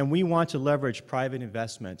 And we want to leverage private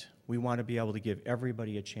investment. We want to be able to give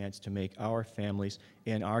everybody a chance to make our families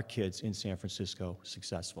and our kids in San Francisco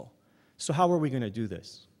successful. So how are we going to do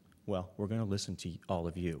this? Well, we're going to listen to all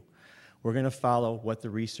of you. We're going to follow what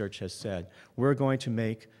the research has said. We're going to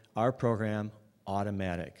make our program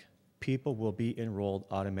automatic. People will be enrolled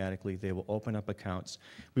automatically. They will open up accounts.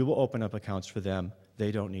 We will open up accounts for them.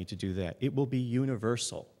 They don't need to do that. It will be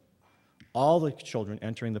universal. All the children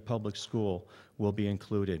entering the public school will be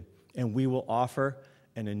included, and we will offer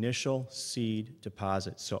an initial seed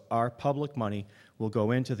deposit. So our public money will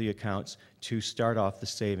go into the accounts to start off the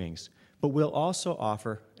savings. But we'll also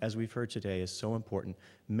offer, as we've heard today is so important,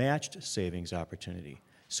 matched savings opportunity.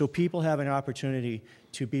 So people have an opportunity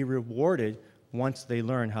to be rewarded once they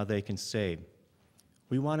learn how they can save.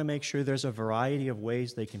 We want to make sure there's a variety of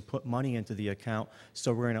ways they can put money into the account,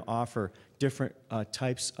 so we're going to offer different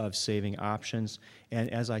types of saving options.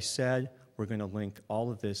 And as I said, we're going to link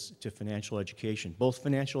all of this to financial education, both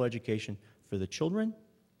financial education for the children,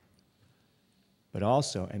 but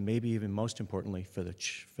also, and maybe even most importantly, for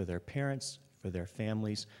their parents, for their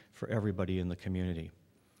families, for everybody in the community.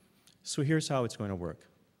 So here's how it's going to work.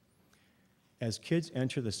 As kids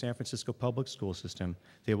enter the San Francisco public school system,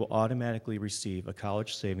 they will automatically receive a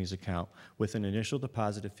college savings account with an initial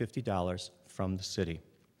deposit of $50 from the city.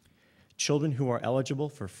 Children who are eligible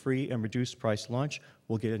for free and reduced price lunch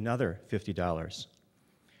will get another $50.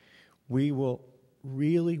 We will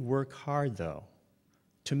really work hard, though,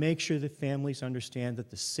 to make sure that families understand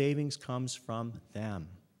that the savings comes from them,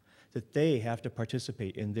 that they have to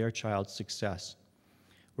participate in their child's success.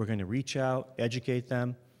 We're going to reach out, educate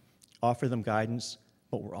them, offer them guidance,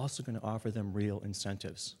 but we're also going to offer them real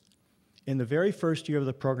incentives. In the very first year of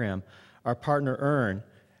the program, our partner EARN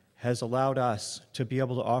has allowed us to be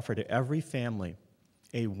able to offer to every family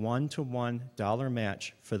a one-to-one dollar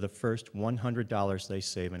match for the first $100 they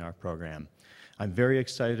save in our program. I'm very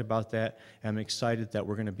excited about that, and I'm excited that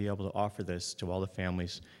we're going to be able to offer this to all the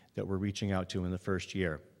families that we're reaching out to in the first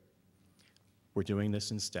year. We're doing this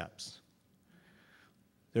in steps.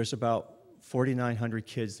 There's about 4,900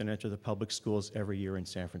 kids that enter the public schools every year in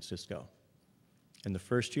San Francisco. In the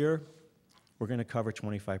first year, we're going to cover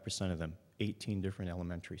 25% of them, 18 different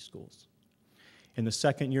elementary schools. In the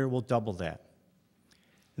second year, we'll double that.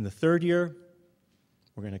 In the third year,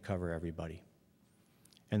 we're going to cover everybody.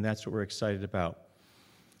 And that's what we're excited about.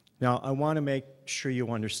 Now, I want to make sure you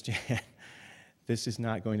understand this is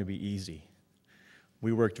not going to be easy.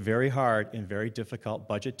 We worked very hard in very difficult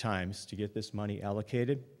budget times to get this money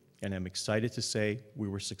allocated, and I'm excited to say we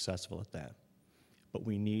were successful at that. But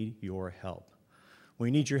we need your help. We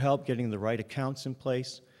need your help getting the right accounts in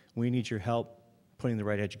place. We need your help putting the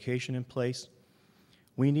right education in place.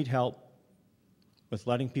 We need help with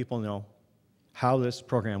letting people know how this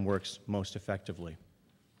program works most effectively.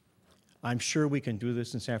 I'm sure we can do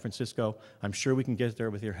this in San Francisco. I'm sure we can get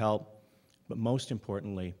there with your help. But most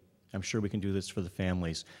importantly, I'm sure we can do this for the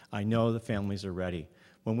families. I know the families are ready.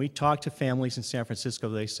 When we talk to families in San Francisco,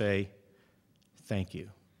 they say, thank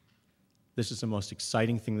you. This is the most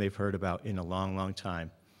exciting thing they've heard about in a long, long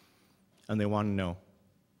time. And they want to know,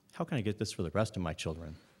 how can I get this for the rest of my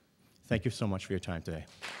children? Thank you so much for your time today.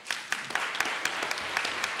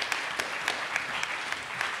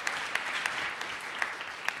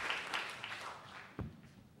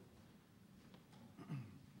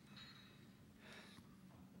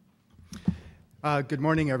 Good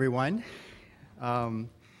morning, everyone.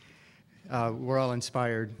 We're all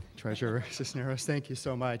inspired, Treasurer Cisneros. Thank you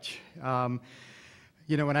so much.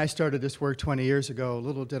 You know, when I started this work 20 years ago,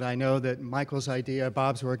 little did I know that Michael's idea,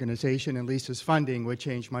 Bob's organization, and Lisa's funding would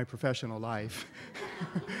change my professional life.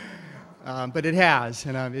 But it has,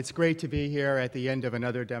 and it's great to be here at the end of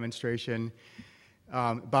another demonstration.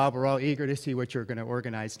 Bob, we're all eager to see what you're going to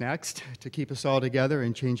organize next to keep us all together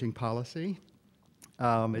in changing policy.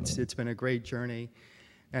 It's been a great journey,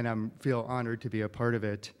 and I feel honored to be a part of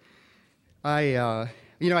it. I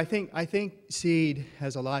think CEED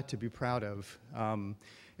has a lot to be proud of, and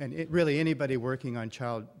really anybody working on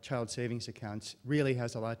child savings accounts really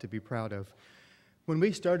has a lot to be proud of. When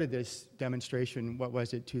we started this demonstration, what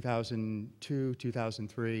was it, 2002,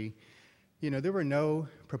 2003, you know, there were no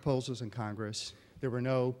proposals in Congress. There were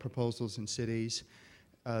no proposals in cities.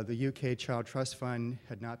 The UK Child Trust Fund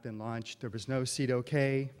had not been launched. There was no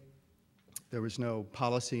CDOK. There was no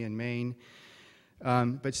policy in Maine.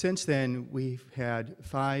 But since then, we've had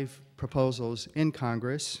 5 proposals in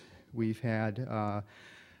Congress. We've had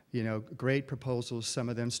great proposals, some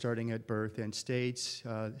of them starting at birth in states,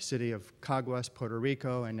 the city of Caguas, Puerto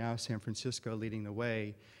Rico, and now San Francisco leading the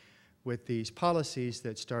way with these policies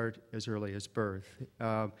that start as early as birth.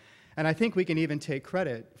 And I think we can even take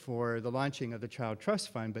credit for the launching of the Child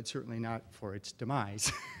Trust Fund, but certainly not for its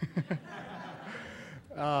demise.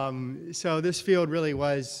 So this field really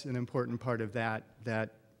was an important part of that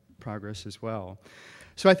progress as well.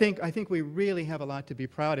 So I think we really have a lot to be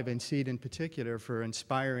proud of in SEED in particular for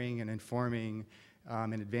inspiring and informing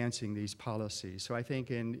and advancing these policies. So I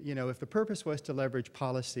think if the purpose was to leverage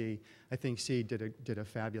policy, I think SEED did a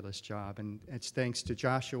fabulous job. And it's thanks to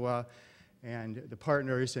Joshua and the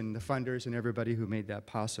partners and the funders and everybody who made that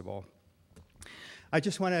possible. I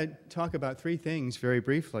just want to talk about three things very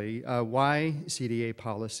briefly. Why CDA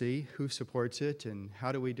policy, who supports it, and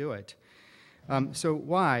how do we do it? So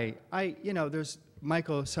why?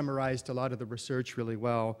 Michael summarized a lot of the research really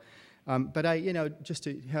well, but just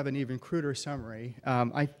to have an even cruder summary,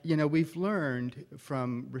 we've learned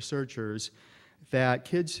from researchers that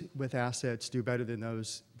kids with assets do better than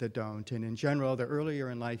those that don't, and in general, the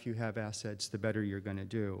earlier in life you have assets, the better you're going to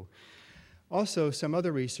do. Also, some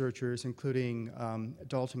other researchers, including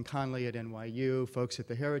Dalton Conley at NYU, folks at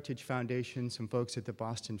the Heritage Foundation, some folks at the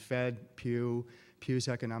Boston Fed, Pew's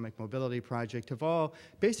Economic Mobility Project, have all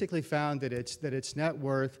basically found that it's net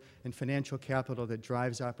worth and financial capital that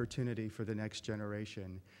drives opportunity for the next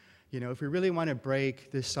generation. If we really want to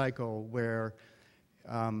break this cycle where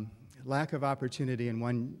lack of opportunity in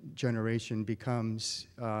one generation persists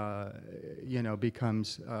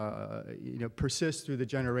through the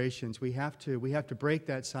generations, we have to break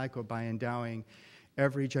that cycle by endowing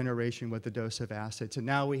every generation with a dose of assets. And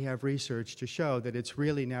now we have research to show that it's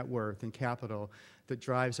really net worth and capital that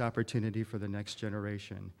drives opportunity for the next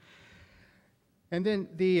generation. And then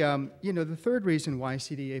the third reason why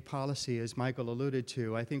CDA policy, as Michael alluded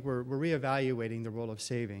to, I think we're reevaluating the role of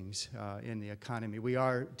savings in the economy. We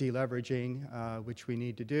are deleveraging, which we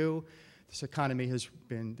need to do. The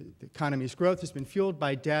economy's growth has been fueled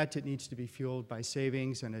by debt. It needs to be fueled by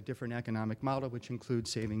savings and a different economic model, which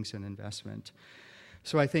includes savings and investment.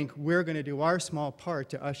 So I think we're going to do our small part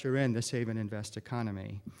to usher in the save and invest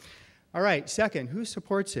economy. All right, second, who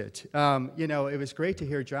supports it? It was great to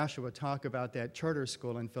hear Joshua talk about that charter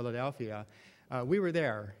school in Philadelphia. We were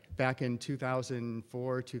there back in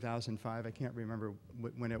 2004, 2005. I can't remember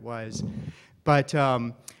when it was. But,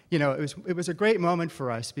 it was a great moment for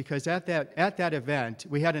us because at that event,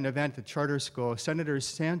 we had an event at the charter school.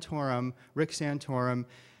 Senators Rick Santorum,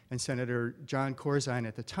 and Senator John Corzine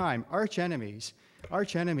at the time, arch enemies,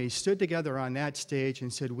 stood together on that stage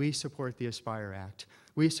and said, we support the Aspire Act.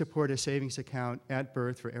 We support a savings account at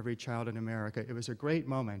birth for every child in America. It was a great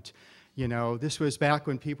moment. This was back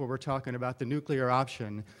when people were talking about the nuclear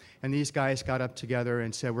option, and these guys got up together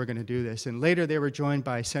and said, we're going to do this. And later they were joined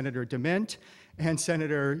by Senator DeMint and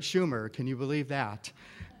Senator Schumer. Can you believe that?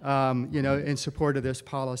 In support of this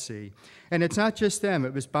policy. And it's not just them.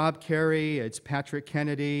 It was Bob Kerrey, it's Patrick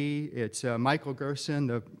Kennedy, it's Michael Gerson,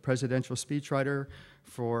 the presidential speechwriter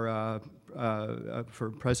for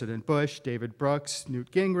President Bush, David Brooks,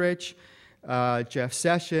 Newt Gingrich, Jeff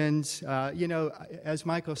Sessions. As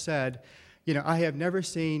Michael said, I have never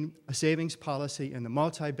seen a savings policy in the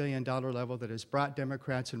multi-billion-dollar level that has brought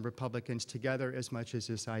Democrats and Republicans together as much as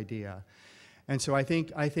this idea. And so I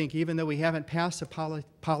think even though we haven't passed a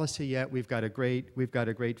policy yet, we've got a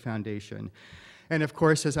great foundation. And of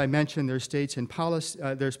course, as I mentioned,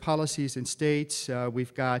 there's policies in states.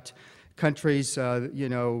 We've got countries,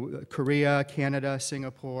 Korea, Canada,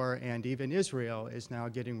 Singapore, and even Israel is now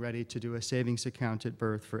getting ready to do a savings account at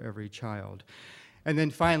birth for every child. And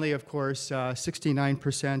then finally, of course,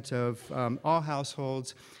 69% of all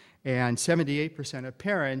households and 78% of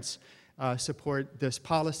parents support this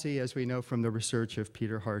policy, as we know from the research of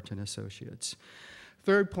Peter Hart and Associates.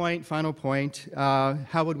 Third point, final point,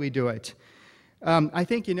 how would we do it? I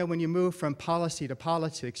think, when you move from policy to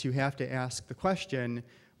politics, you have to ask the question,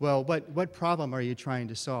 well, what problem are you trying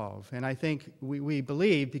to solve? And I think we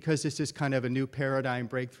believe, because this is kind of a new paradigm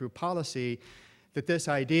breakthrough policy, that this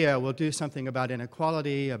idea will do something about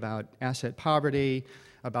inequality, about asset poverty,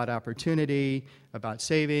 about opportunity, about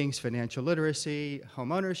savings, financial literacy,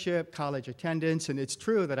 home ownership, college attendance, and it's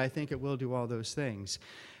true that I think it will do all those things.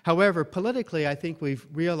 However, politically, I think we've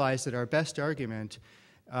realized that our best argument,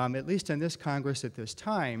 at least in this Congress at this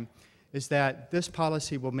time, is that this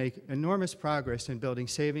policy will make enormous progress in building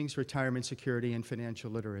savings, retirement security, and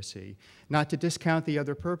financial literacy. Not to discount the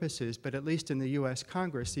other purposes, but at least in the U.S.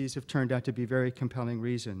 Congress, these have turned out to be very compelling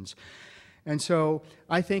reasons. And so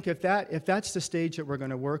I think if that's the stage that we're going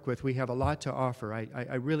to work with, we have a lot to offer.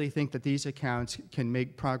 I really think that these accounts can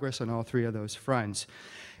make progress on all three of those fronts.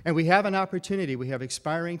 And we have an opportunity. We have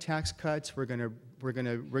expiring tax cuts. We're going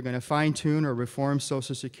to fine-tune or reform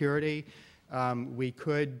Social Security. We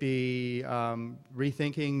could be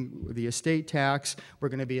rethinking the estate tax. We're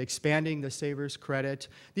going to be expanding the saver's credit.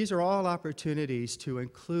 These are all opportunities to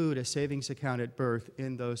include a savings account at birth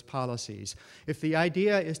in those policies. If the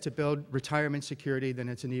idea is to build retirement security, then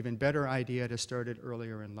it's an even better idea to start it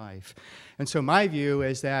earlier in life. And so my view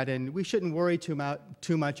is that, and we shouldn't worry too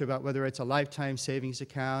much about whether it's a lifetime savings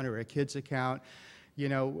account or a kid's account.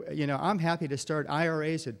 I'm happy to start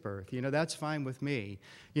IRAs at birth. That's fine with me.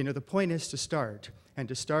 The point is to start, and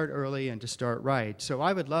to start early and to start right. So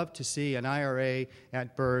I would love to see an IRA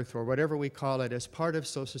at birth, or whatever we call it, as part of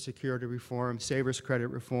Social Security reform, saver's credit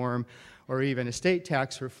reform, or even estate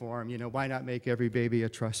tax reform. Why not make every baby a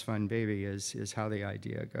trust fund baby is how the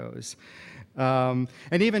idea goes. And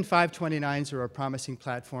even 529s are a promising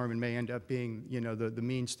platform and may end up being, the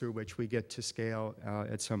means through which we get to scale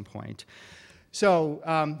at some point.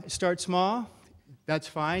 So start small, that's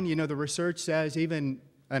fine. The research says even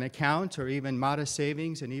an account or even modest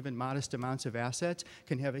savings and even modest amounts of assets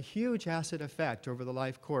can have a huge asset effect over the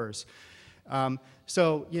life course.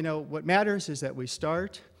 So what matters is that we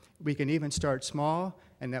start. We can even start small,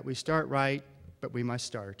 and that we start right, but we must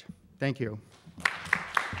start. Thank you.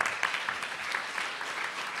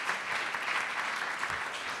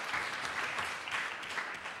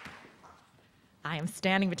 I am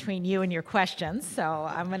standing between you and your questions, so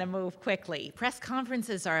I'm going to move quickly. Press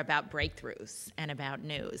conferences are about breakthroughs and about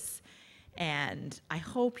news. And I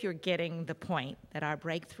hope you're getting the point that our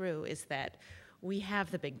breakthrough is that we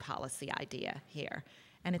have the big policy idea here.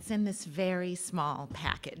 And it's in this very small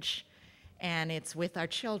package. And it's with our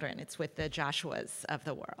children. It's with the Joshuas of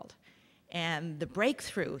the world. And the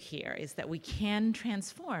breakthrough here is that we can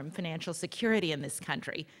transform financial security in this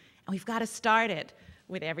country. And we've got to start it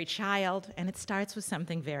with every child, and it starts with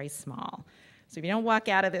something very small. So if you don't walk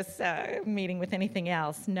out of this meeting with anything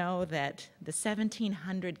else, know that the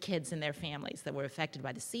 1,700 kids and their families that were affected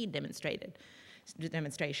by the SEED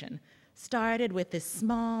demonstration started with this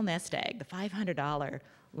small nest egg, the $500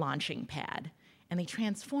 launching pad, and they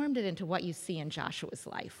transformed it into what you see in Joshua's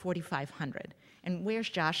life, 4,500. And where's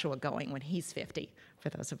Joshua going when he's 50, for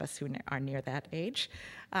those of us who are near that age?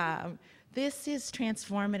 This is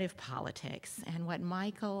transformative politics, and what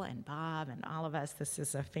Michael and Bob and all of us, this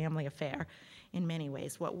is a family affair in many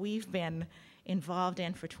ways. What we've been involved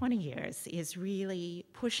in for 20 years is really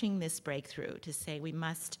pushing this breakthrough to say we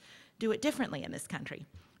must do it differently in this country.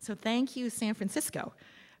 So thank you, San Francisco,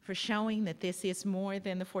 for showing that this is more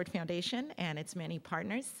than the Ford Foundation and its many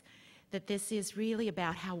partners, that this is really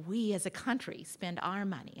about how we as a country spend our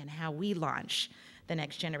money and how we launch the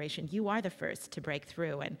next generation. You are the first to break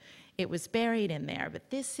through, and it was buried in there, but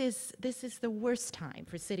this is the worst time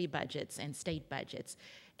for city budgets and state budgets.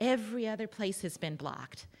 Every other place has been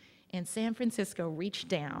blocked, and San Francisco reached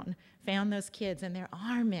down, found those kids, and there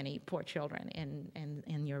are many poor children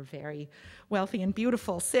in your very wealthy and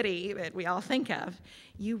beautiful city that we all think of.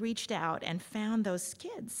 You reached out and found those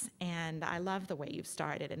kids, and I love the way you've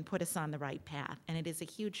started and put us on the right path, and it is a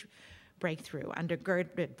huge breakthrough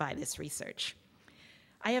undergirded by this research.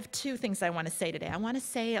 I have two things I want to say today. I want to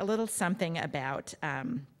say a little something about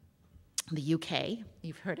the UK.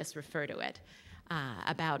 You've heard us refer to it,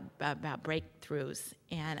 about breakthroughs.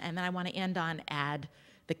 And then I want to end on add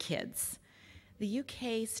the kids. The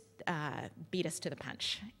UK beat us to the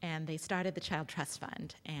punch, and they started the Child Trust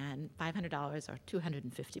Fund, and $500, or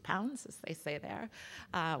 250 pounds, as they say there,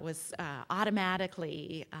 was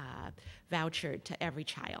automatically vouchered to every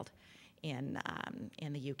child in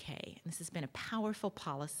the UK. And this has been a powerful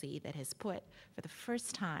policy that has put, for the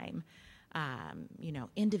first time,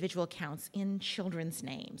 individual accounts in children's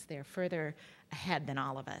names. They're further ahead than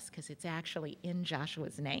all of us, because it's actually in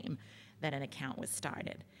Joshua's name that an account was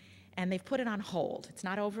started. And they've put it on hold. It's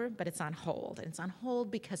not over, but it's on hold. And it's on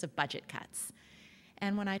hold because of budget cuts.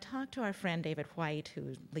 And when I talked to our friend David White,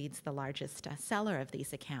 who leads the largest seller of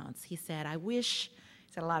these accounts, he said, he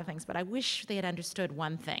said a lot of things, but I wish they had understood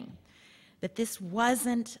one thing, that this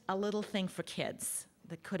wasn't a little thing for kids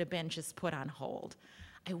that could have been just put on hold.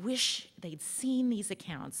 I wish they'd seen these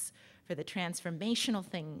accounts for the transformational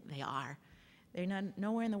thing they are. They're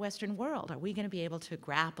nowhere in the Western world are we going to be able to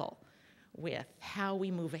grapple with how we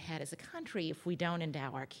move ahead as a country if we don't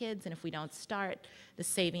endow our kids and if we don't start the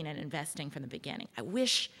saving and investing from the beginning. I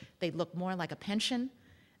wish they'd look more like a pension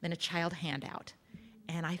than a child handout.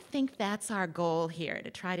 And I think that's our goal here,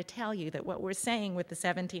 to try to tell you that what we're saying with the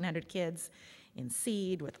 1,700 kids in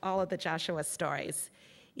SEED, with all of the Joshua stories,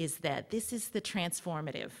 is that this is the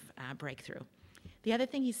transformative breakthrough. The other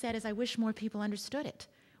thing he said is, I wish more people understood it.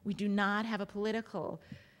 We do not have a political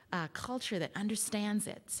culture that understands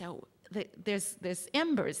it. So there's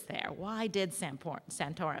embers there. Why did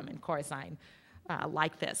Santorum and Corzine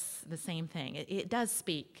like this, the same thing? It does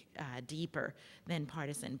speak deeper than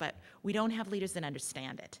partisan, but we don't have leaders that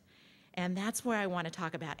understand it. And that's where I want to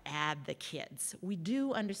talk about add the kids. We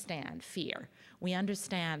do understand fear. We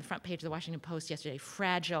understand, front page of the Washington Post yesterday,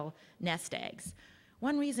 fragile nest eggs.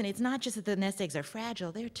 One reason, it's not just that the nest eggs are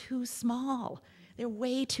fragile, they're too small. They're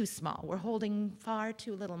way too small. We're holding far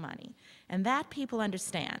too little money. And that people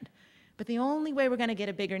understand. But the only way we're going to get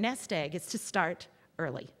a bigger nest egg is to start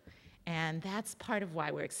early. And that's part of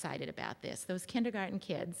why we're excited about this. Those kindergarten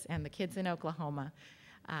kids and the kids in Oklahoma,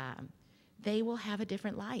 they will have a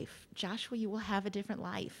different life. Joshua, you will have a different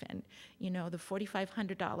life. And, you know, the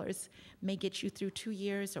 $4,500 may get you through 2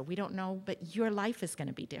 years, or we don't know, but your life is going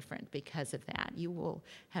to be different because of that. You will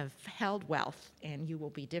have held wealth, and you will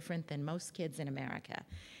be different than most kids in America.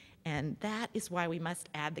 And that is why we must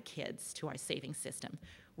add the kids to our savings system.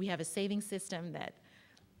 We have a savings system that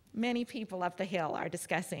many people up the hill are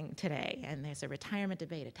discussing today, and there's a retirement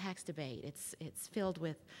debate, a tax debate. It's filled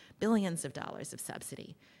with billions of dollars of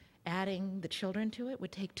subsidy. Adding the children to it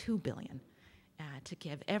would take $2 billion to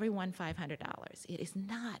give everyone $500. It is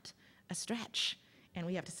not a stretch, and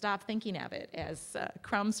we have to stop thinking of it as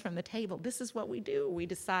crumbs from the table. This is what we do. We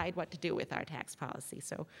decide what to do with our tax policy.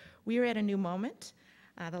 So we are at a new moment.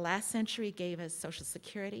 The last century gave us Social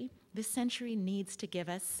Security. This century needs to give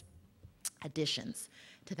us additions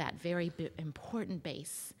to that very important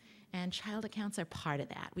base, and child accounts are part of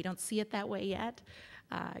that. We don't see it that way yet.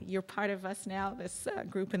 You're part of us now, this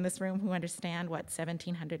group in this room who understand what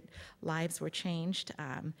 1,700 lives were changed.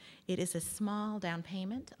 It is a small down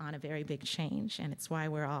payment on a very big change, and it's why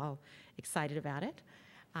we're all excited about it.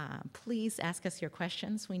 Please ask us your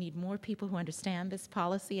questions. We need more people who understand this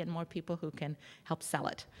policy and more people who can help sell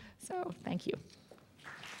it. So thank you.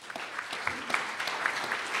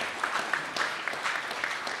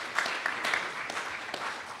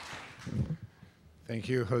 Thank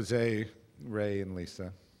you, Jose, Ray, and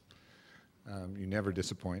Lisa. You never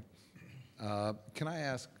disappoint. Can I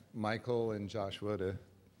ask Michael and Joshua to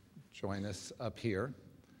join us up here?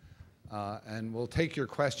 And we'll take your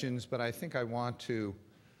questions, but I think I want to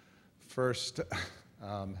first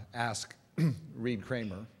ask Reed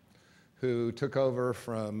Kramer, who took over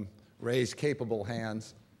from Ray's capable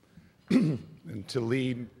hands and to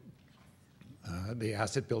lead the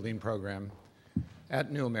asset building program at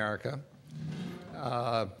New America.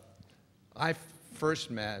 I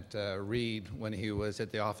first met Reed when he was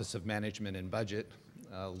at the Office of Management and Budget,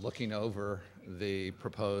 looking over the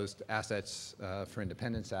proposed Assets for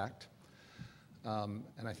Independence Act. And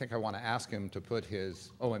I think I want to ask him to put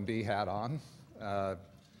his OMB hat on.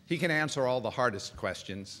 He can answer all the hardest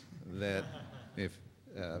questions that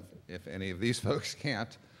if any of these folks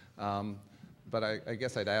can't. But I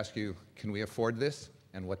guess I'd ask you, can we afford this?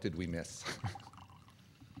 And what did we miss?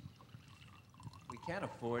 We can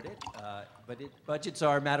afford it, but budgets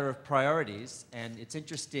are a matter of priorities, and it's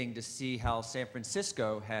interesting to see how San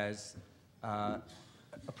Francisco has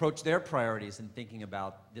approached their priorities in thinking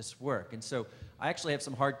about this work. And so I actually have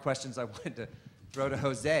some hard questions I wanted to throw to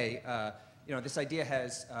Jose. You know, this idea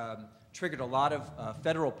has triggered a lot of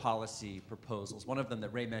federal policy proposals. One of them that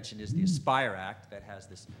Ray mentioned is the Aspire Act that has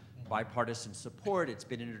this bipartisan support. It's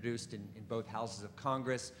been introduced in both houses of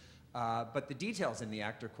Congress, but the details in the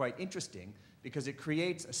act are quite interesting, because it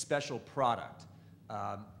creates a special product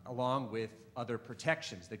along with other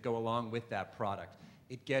protections that go along with that product.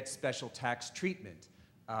 It gets special tax treatment.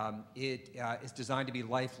 It is designed to be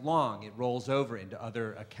lifelong. It rolls over into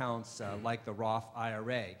other accounts like the Roth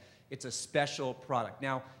IRA. It's a special product.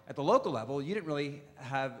 Now, at the local level, you didn't really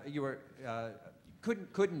have,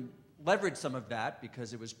 couldn't leverage some of that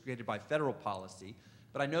because it was created by federal policy,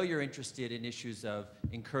 but I know you're interested in issues of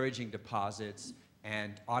encouraging deposits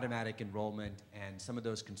and automatic enrollment and some of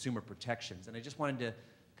those consumer protections. And I just wanted to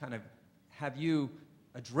kind of have you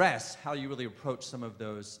address how you really approach some of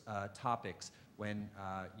those topics when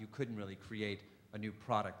you couldn't really create a new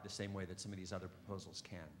product the same way that some of these other proposals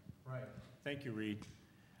can. Right. Thank you, Reed.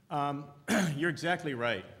 You're exactly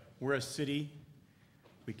right. We're a city.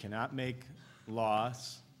 We cannot make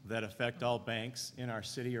laws that affect all banks in our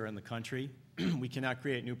city or in the country. We cannot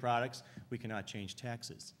create new products. We cannot change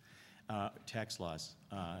taxes. Tax laws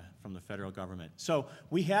from the federal government. So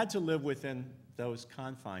we had to live within those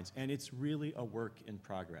confines, and it's really a work in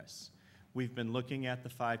progress. We've been looking at the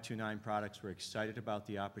 529 products. We're excited about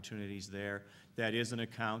the opportunities there. That is an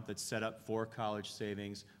account that's set up for college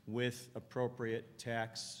savings with appropriate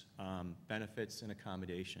tax benefits and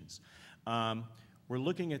accommodations. We're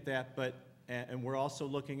looking at that, and we're also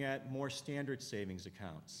looking at more standard savings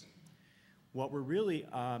accounts. What we're really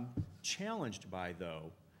challenged by,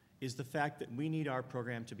 though, is the fact that we need our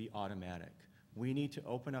program to be automatic. We need to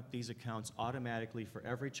open up these accounts automatically for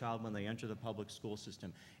every child when they enter the public school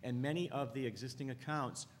system. And many of the existing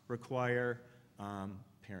accounts require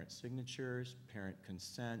parent signatures, parent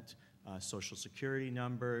consent, social security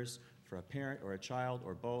numbers for a parent or a child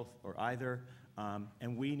or both or either.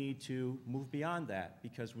 And we need to move beyond that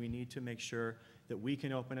because we need to make sure that we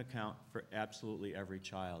can open an account for absolutely every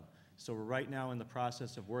child. So we're right now in the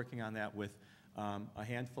process of working on that with a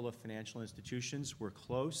handful of financial institutions. We're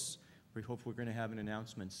close. We hope we're going to have an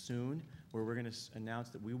announcement soon where we're going to announce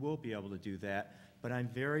that we will be able to do that. But I'm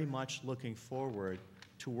very much looking forward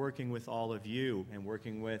to working with all of you and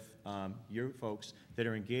working with you folks that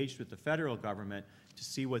are engaged with the federal government to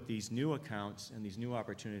see what these new accounts and these new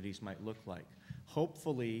opportunities might look like.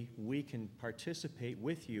 Hopefully, we can participate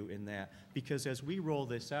with you in that because as we roll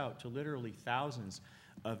this out to literally thousands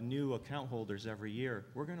of new account holders every year,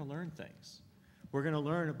 we're going to learn things. We're going to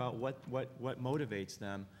learn about what motivates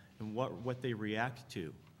them and what they react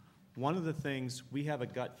to. One of the things we have a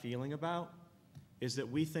gut feeling about is that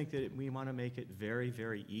we think that we want to make it very,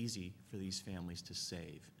 very easy for these families to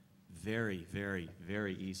save. Very, very,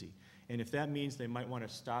 very easy. And if that means they might want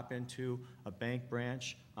to stop into a bank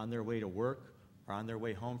branch on their way to work or on their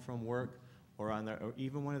way home from work or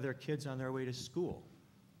even one of their kids on their way to school,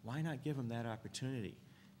 why not give them that opportunity?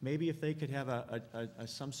 Maybe if they could have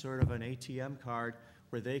some sort of an ATM card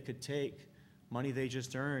where they could take money they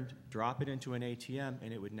just earned, drop it into an ATM,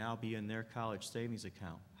 and it would now be in their college savings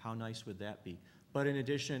account. How nice would that be? But in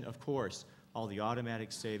addition, of course, all the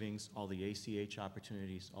automatic savings, all the ACH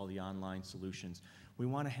opportunities, all the online solutions. We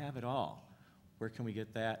want to have it all. Where can we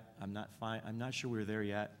get that? I'm not sure we're there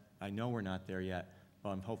yet. I know we're not there yet, but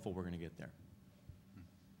I'm hopeful we're going to get there.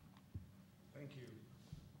 Thank you.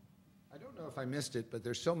 I don't know if I missed it, but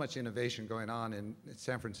there's so much innovation going on in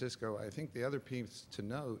San Francisco. I think the other piece to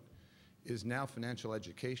note is now financial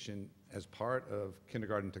education as part of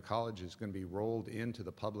kindergarten to college is going to be rolled into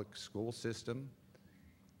the public school system.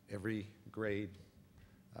 Every grade,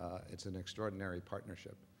 it's an extraordinary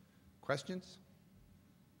partnership. Questions?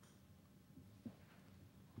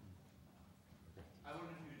 I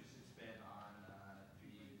wonder if you could just expand on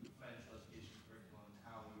the financial education curriculum,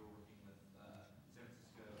 how we were working with San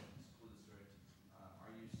Francisco School District.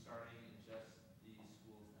 Are you starting in just the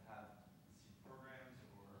schools that have seed programs,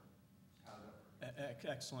 or how does that work?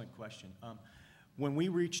 Excellent question. When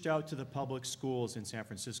we reached out to the public schools in San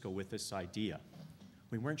Francisco with this idea,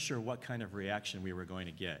 we weren't sure what kind of reaction we were going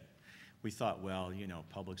to get. We thought, well, you know,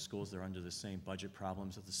 public schools, they're under the same budget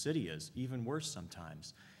problems that the city is, even worse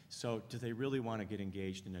sometimes. So do they really want to get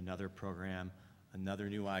engaged in another program, another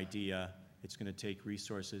new idea? It's going to take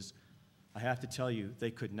resources. I have to tell you,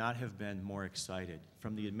 they could not have been more excited.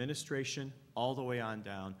 From the administration all the way on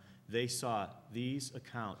down, they saw these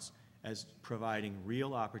accounts as providing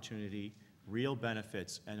real opportunity, real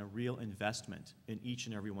benefits, and a real investment in each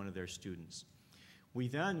and every one of their students. We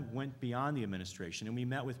then went beyond the administration and we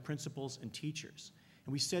met with principals and teachers.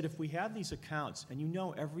 And we said, if we have these accounts, and you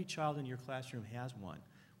know every child in your classroom has one,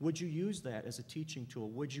 would you use that as a teaching tool?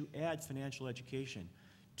 Would you add financial education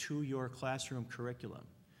to your classroom curriculum?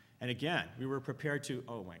 And again, we were prepared to,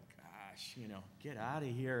 oh my gosh, you know, get out of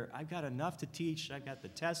here. I've got enough to teach. I've got the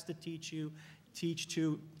test to teach you, teach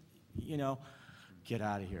to, you know, get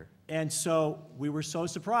out of here. And so we were so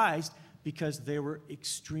surprised because they were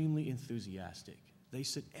extremely enthusiastic. They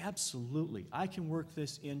said, absolutely, I can work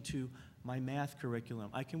this into my math curriculum.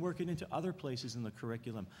 I can work it into other places in the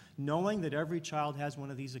curriculum. Knowing that every child has one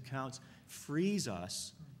of these accounts frees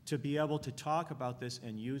us to be able to talk about this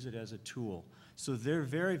and use it as a tool. So they're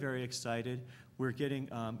very, very excited. We're getting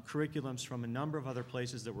curriculums from a number of other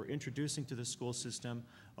places that we're introducing to the school system.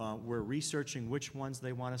 We're researching which ones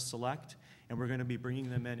they want to select, and we're going to be bringing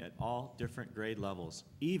them in at all different grade levels,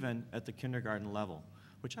 even at the kindergarten level,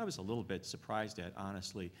 which I was a little bit surprised at,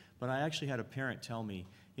 honestly. But I actually had a parent tell me,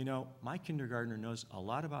 you know, my kindergartner knows a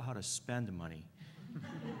lot about how to spend money.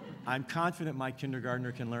 I'm confident my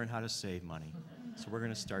kindergartner can learn how to save money. So we're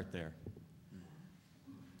going to start there.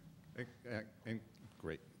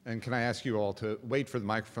 Great. And can I ask you all to wait for the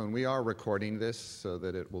microphone? We are recording this so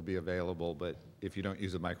that it will be available, but if you don't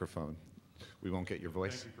use a microphone, we won't get your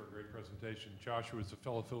voice. Thank you for a great presentation. Joshua is a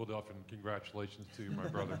fellow Philadelphian. Congratulations to you, my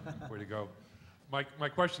brother. Way to go. My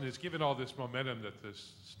question is, given all this momentum that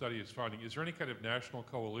this study is finding, is there any kind of national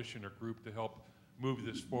coalition or group to help move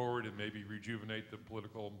this forward and maybe rejuvenate the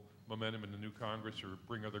political momentum in the new Congress or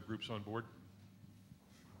bring other groups on board?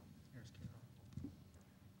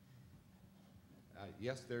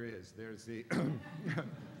 Yes, there is. There's the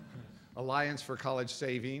Alliance for College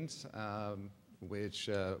Savings, which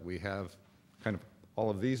we have kind of all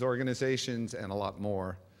of these organizations and a lot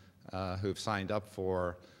more who've signed up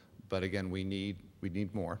for. But again, we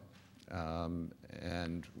need more,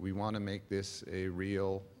 and we want to make this a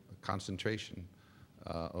real concentration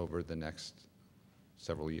over the next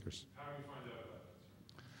several years. How do we find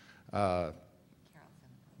out about this?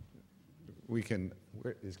 We can.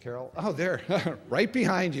 Where is Carol? Oh, there, right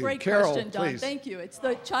behind you. Great Carol, question, Don. please. Thank you. It's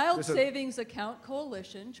the Child This is- Savings Account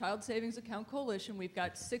Coalition. Child Savings Account Coalition. We've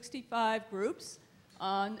got 65 groups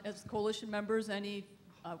as coalition members. Any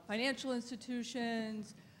financial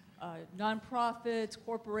institutions, nonprofits,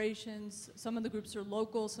 corporations. Some of the groups are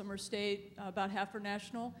local, some are state, about half are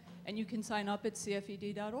national, and you can sign up at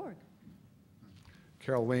cfed.org.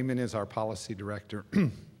 Carol Wayman is our policy director.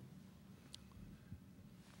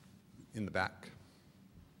 In the back.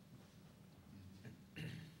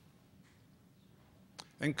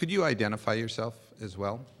 And could you identify yourself as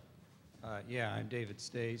well? Yeah, I'm David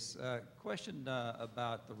Stace. Question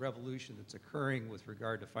about the revolution that's occurring with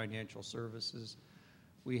regard to financial services.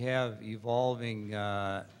 We have evolving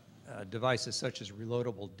devices such as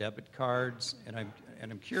reloadable debit cards, and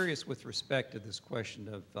I'm curious with respect to this question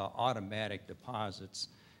of automatic deposits,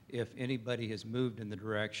 if anybody has moved in the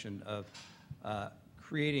direction of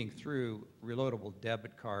creating through reloadable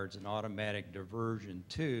debit cards an automatic diversion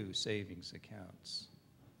to savings accounts.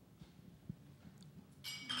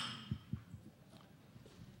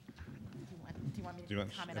 Do you want me to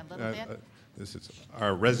comment a little bit? This is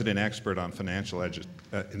our resident expert on financial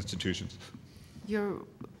institutions. You're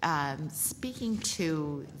speaking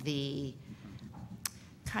to the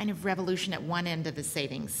kind of revolution at one end of the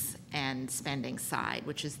savings and spending side,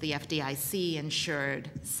 which is the FDIC insured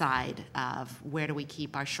side of where do we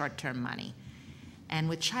keep our short-term money. And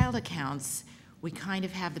with child accounts, we kind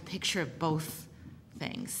of have the picture of both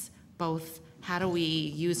things, both how do we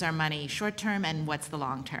use our money short-term and what's the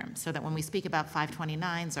long-term, so that when we speak about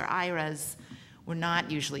 529s or IRAs, we're not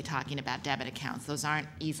usually talking about debit accounts. Those aren't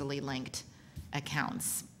easily linked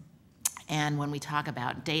accounts. And when we talk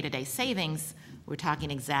about day-to-day savings, we're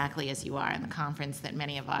talking exactly as you are in the conference that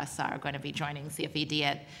many of us are going to be joining CFED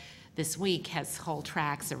at this week has whole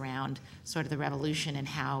tracks around sort of the revolution and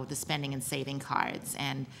how the spending and saving cards,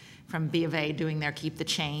 and from B of A doing their Keep the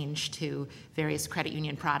Change to various credit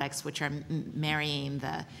union products which are marrying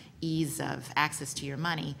the ease of access to your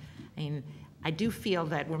money. I mean, I do feel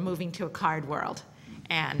that we're moving to a card world,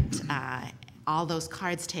 and all those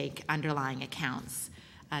cards take underlying accounts.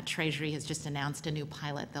 Treasury has just announced a new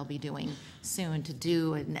pilot they'll be doing soon to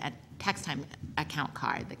do a tax time account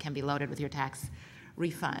card that can be loaded with your tax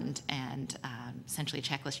refund and essentially a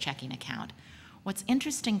checklist checking account. What's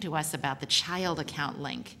interesting to us about the child account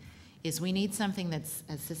link is we need something that's,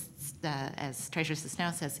 as Treasurer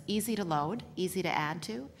Cisneros says, easy to load, easy to add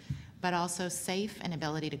to, but also safe and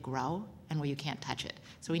ability to grow and where you can't touch it.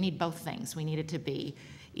 So we need both things. We need it to be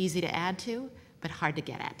easy to add to, but hard to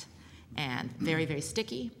get at, and very, very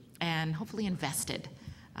sticky, and hopefully invested.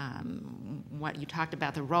 What you talked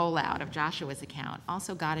about, the rollout of Joshua's account,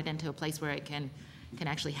 also got it into a place where it can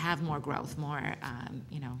actually have more growth, more,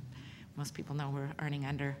 most people know we're earning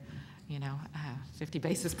under, 50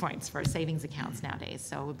 basis points for savings accounts nowadays.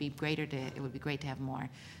 So it would be great to have more.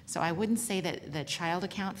 So I wouldn't say that the child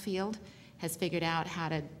account field has figured out how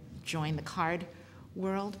to join the card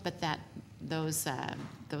world, but that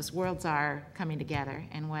those worlds are coming together.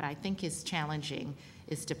 And what I think is challenging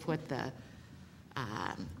is to put the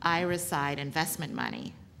IRA side investment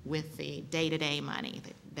money with the day-to-day money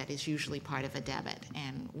that is usually part of a debit.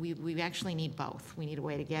 And we actually need both. We need a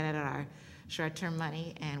way to get at our short-term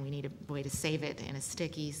money, and we need a way to save it in a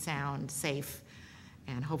sticky, sound, safe,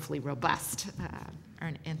 and hopefully robust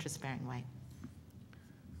interest-bearing way.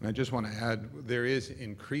 And I just want to add, there is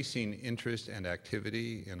increasing interest and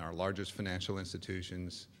activity in our largest financial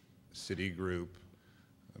institutions, Citigroup,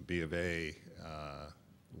 B of A,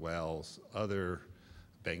 Wells, other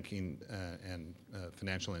banking and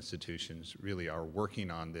financial institutions really are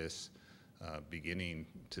working on this, beginning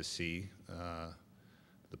to see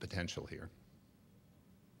the potential here.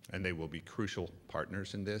 And they will be crucial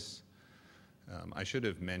partners in this. I should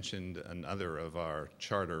have mentioned another of our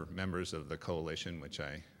charter members of the coalition, which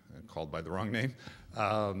I called by the wrong name,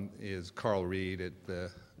 is Carl Reed at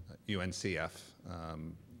the UNCF,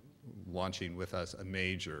 launching with us a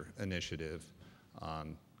major initiative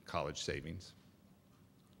on college savings.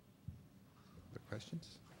 Other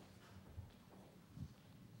questions?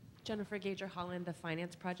 Jennifer Gager Holland, the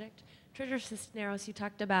Finance Project. Treasurer Cisneros, you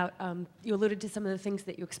talked about, you alluded to some of the things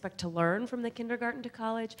that you expect to learn from the Kindergarten to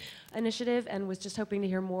College initiative, and was just hoping to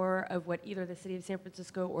hear more of what either the City of San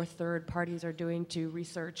Francisco or third parties are doing to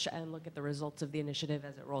research and look at the results of the initiative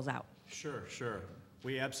as it rolls out. Sure, sure.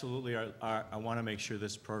 We absolutely are I want to make sure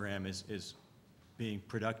this program is being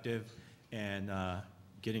productive and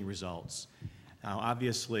getting results. Now,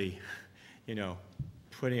 obviously, you know,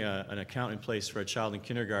 putting an account in place for a child in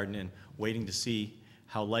kindergarten and waiting to see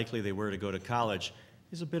how likely they were to go to college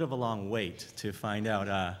is a bit of a long wait to find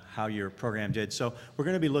out how your program did. So we're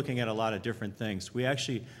going to be looking at a lot of different things. We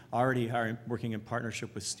actually already are working in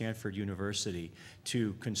partnership with Stanford University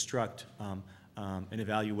to construct an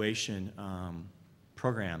evaluation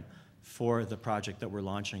program for the project that we're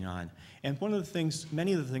launching on. And one of the things,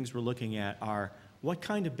 many of the things we're looking at are what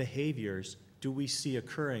kind of behaviors do we see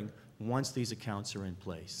occurring once these accounts are in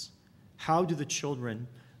place? How do the children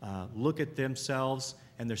look at themselves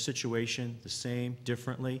and their situation the same,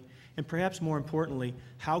 differently? And perhaps more importantly,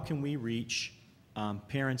 how can we reach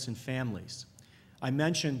parents and families? I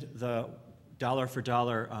mentioned the dollar for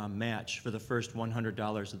dollar match for the first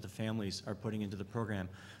 $100 that the families are putting into the program.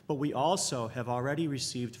 But we also have already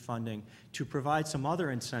received funding to provide some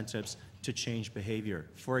other incentives to change behavior.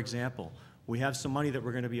 For example, we have some money that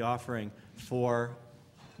we're going to be offering for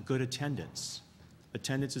good attendance.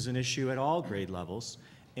 Attendance is an issue at all grade levels,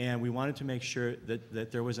 and we wanted to make sure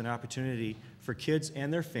that there was an opportunity for kids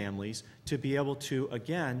and their families to be able to,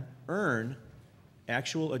 again, earn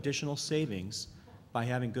actual additional savings by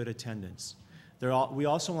having good attendance. We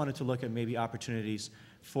also wanted to look at maybe opportunities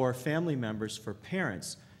for family members, for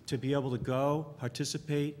parents, to be able to go,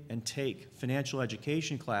 participate, and take financial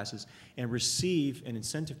education classes and receive an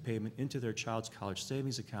incentive payment into their child's college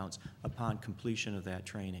savings accounts upon completion of that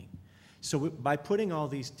training. So by putting all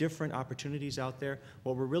these different opportunities out there,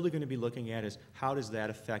 what we're really going to be looking at is how does that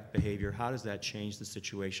affect behavior, how does that change the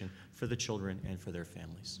situation for the children and for their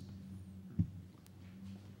families. I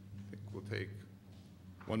think we'll take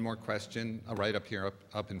one more question, right up here,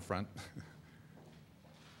 up in front.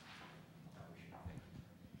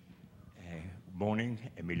 Morning,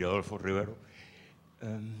 Emilio Adolfo Rivero.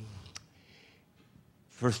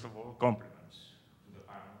 First of all, compliments to the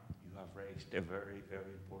panel. You have raised a very,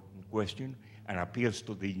 very important question and appeals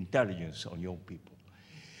to the intelligence on young people.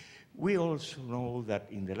 We also know that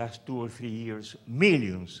in the last 2 or 3 years,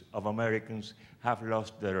 millions of Americans have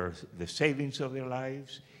lost the savings of their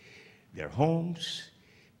lives, their homes,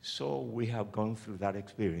 so we have gone through that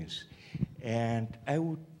experience. And I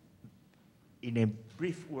would, in a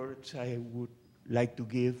brief words, I would like to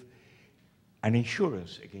give an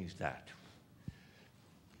insurance against that.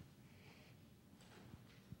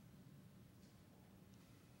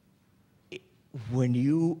 When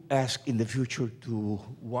you ask in the future to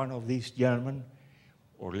one of these gentlemen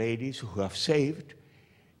or ladies who have saved,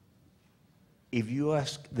 if you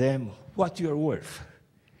ask them what you're worth,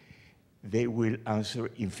 they will answer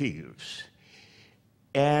in figures.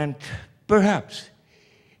 And perhaps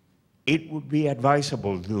it would be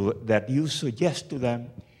advisable that you suggest to them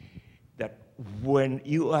that when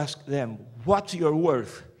you ask them, what's your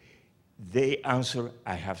worth, they answer,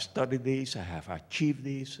 I have studied this, I have achieved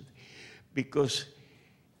this, because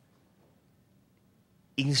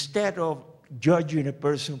instead of judging a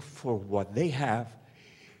person for what they have,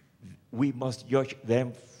 we must judge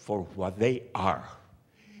them for what they are.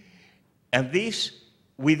 And this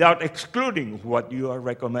without excluding what you are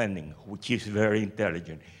recommending, which is very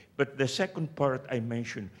intelligent. But the second part I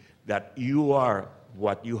mentioned, that you are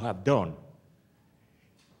what you have done,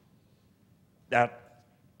 that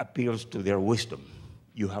appeals to their wisdom.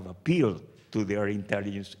 You have appealed to their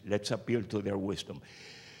intelligence. Let's appeal to their wisdom.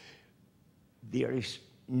 There is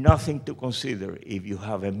nothing to consider if you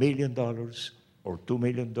have $1 million or $2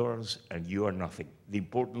 million and you are nothing. The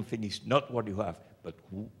important thing is not what you have, but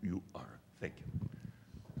who you are. Thank you.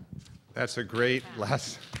 That's a great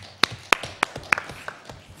last.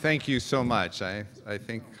 Thank you so much. I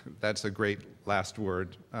think that's a great last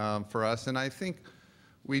word for us. And I think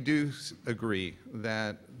we do agree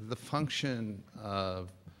that the function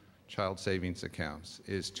of child savings accounts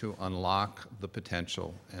is to unlock the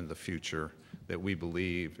potential and the future that we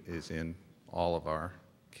believe is in all of our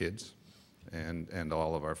kids and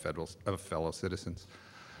all of our fellow citizens.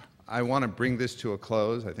 I want to bring this to a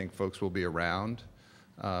close. I think folks will be around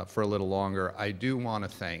for a little longer. I do want to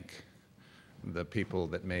thank the people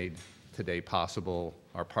that made today possible,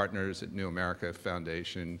 our partners at New America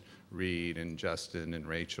Foundation, Reed and Justin and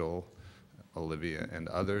Rachel, Olivia and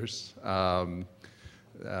others.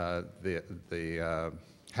 The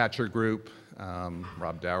Hatcher Group,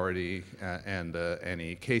 Rob Dougherty, and the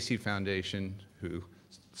Annie Casey Foundation, who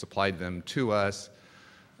supplied them to us,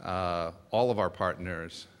 all of our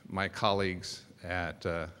partners, my colleagues at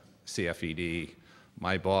CFED,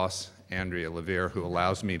 my boss, Andrea Levere, who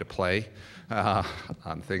allows me to play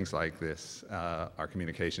on things like this, our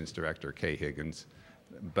communications director, Kay Higgins.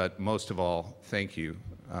 But most of all, thank you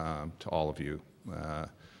to all of you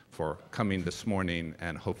for coming this morning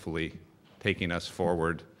and hopefully taking us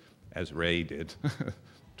forward as Ray did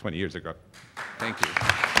 20 years ago. Thank you.